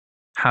government?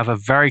 Have a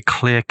very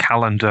clear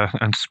calendar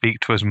and speak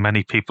to as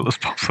many people as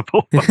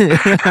possible.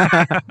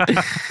 I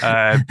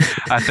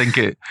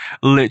think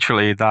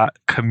literally that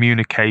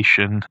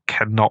communication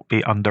cannot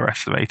be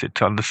underestimated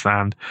to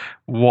understand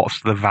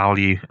what's the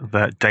value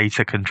that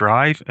data can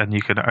drive, and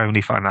you can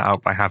only find that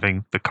out by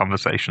having the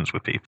conversations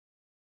with people.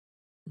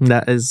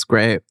 That is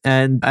great.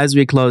 And as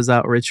we close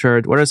out,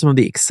 Richard, what are some of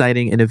the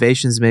exciting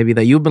innovations maybe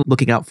that you've been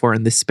looking out for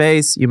in this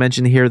space? You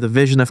mentioned here the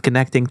vision of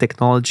connecting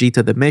technology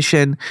to the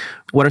mission.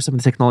 What are some of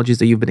the technologies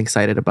that you've been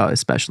excited about,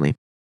 especially?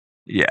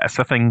 Yes,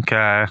 I think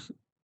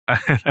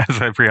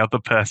as every other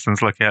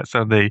person's looking at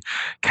some of the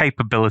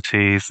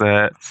capabilities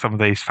that some of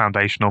these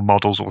foundational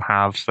models will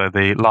have, so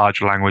the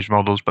large language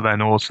models, but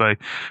then also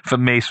for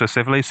me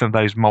specifically, some of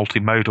those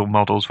multimodal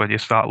models, when you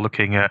start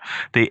looking at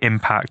the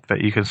impact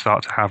that you can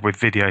start to have with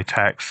video,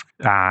 text,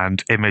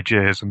 and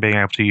images, and being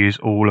able to use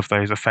all of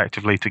those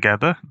effectively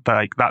together,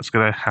 that's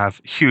going to have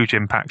huge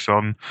impacts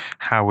on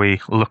how we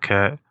look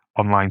at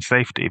online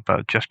safety.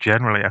 But just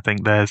generally, I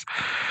think there's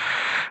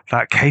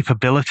that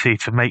capability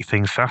to make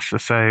things faster.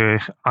 So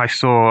I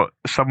saw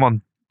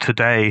someone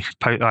today,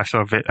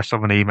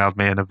 someone emailed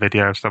me in a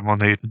video of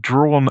someone who'd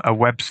drawn a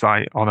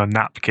website on a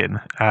napkin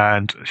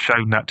and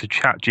shown that to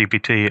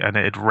ChatGPT, and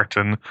it had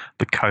written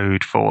the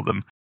code for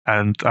them.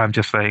 And I'm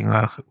just saying,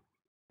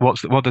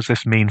 what does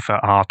this mean for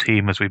our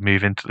team as we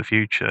move into the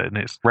future? And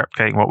it's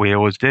replicating what we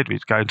always did.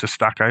 We'd go into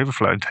Stack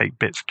Overflow and take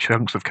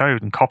chunks of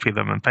code and copy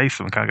them and paste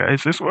them and kind of go,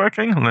 is this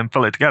working? And then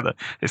pull it together.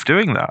 It's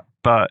doing that,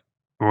 but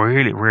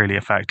really, really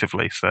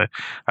effectively. So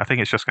I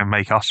think it's just going to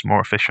make us more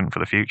efficient for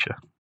the future.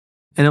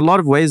 In a lot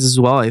of ways as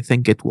well, I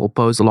think it will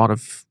pose a lot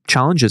of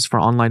challenges for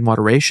online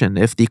moderation.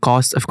 If the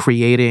cost of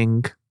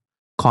creating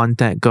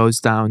content goes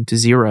down to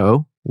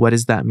zero, what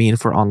does that mean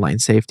for online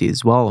safety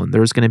as well? And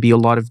there's going to be a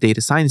lot of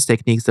data science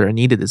techniques that are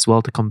needed as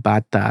well to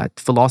combat that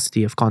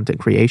velocity of content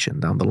creation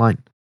down the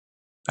line.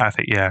 I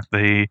think,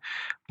 the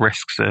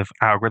risks of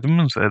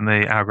algorithms and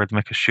the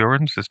algorithmic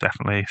assurance is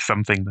definitely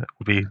something that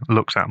will be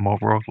looked at more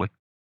broadly.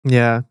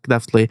 Yeah,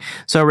 definitely.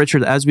 So,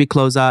 Richard, as we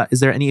close out,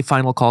 is there any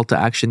final call to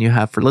action you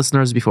have for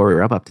listeners before we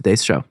wrap up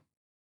today's show?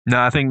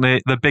 No, I think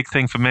the big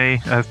thing for me,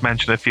 as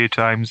mentioned a few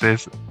times,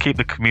 is keep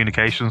the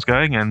communications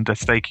going and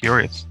stay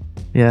curious.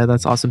 Yeah,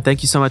 that's awesome.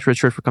 Thank you so much,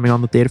 Richard, for coming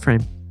on with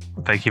DataFrame.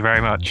 Thank you very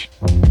much.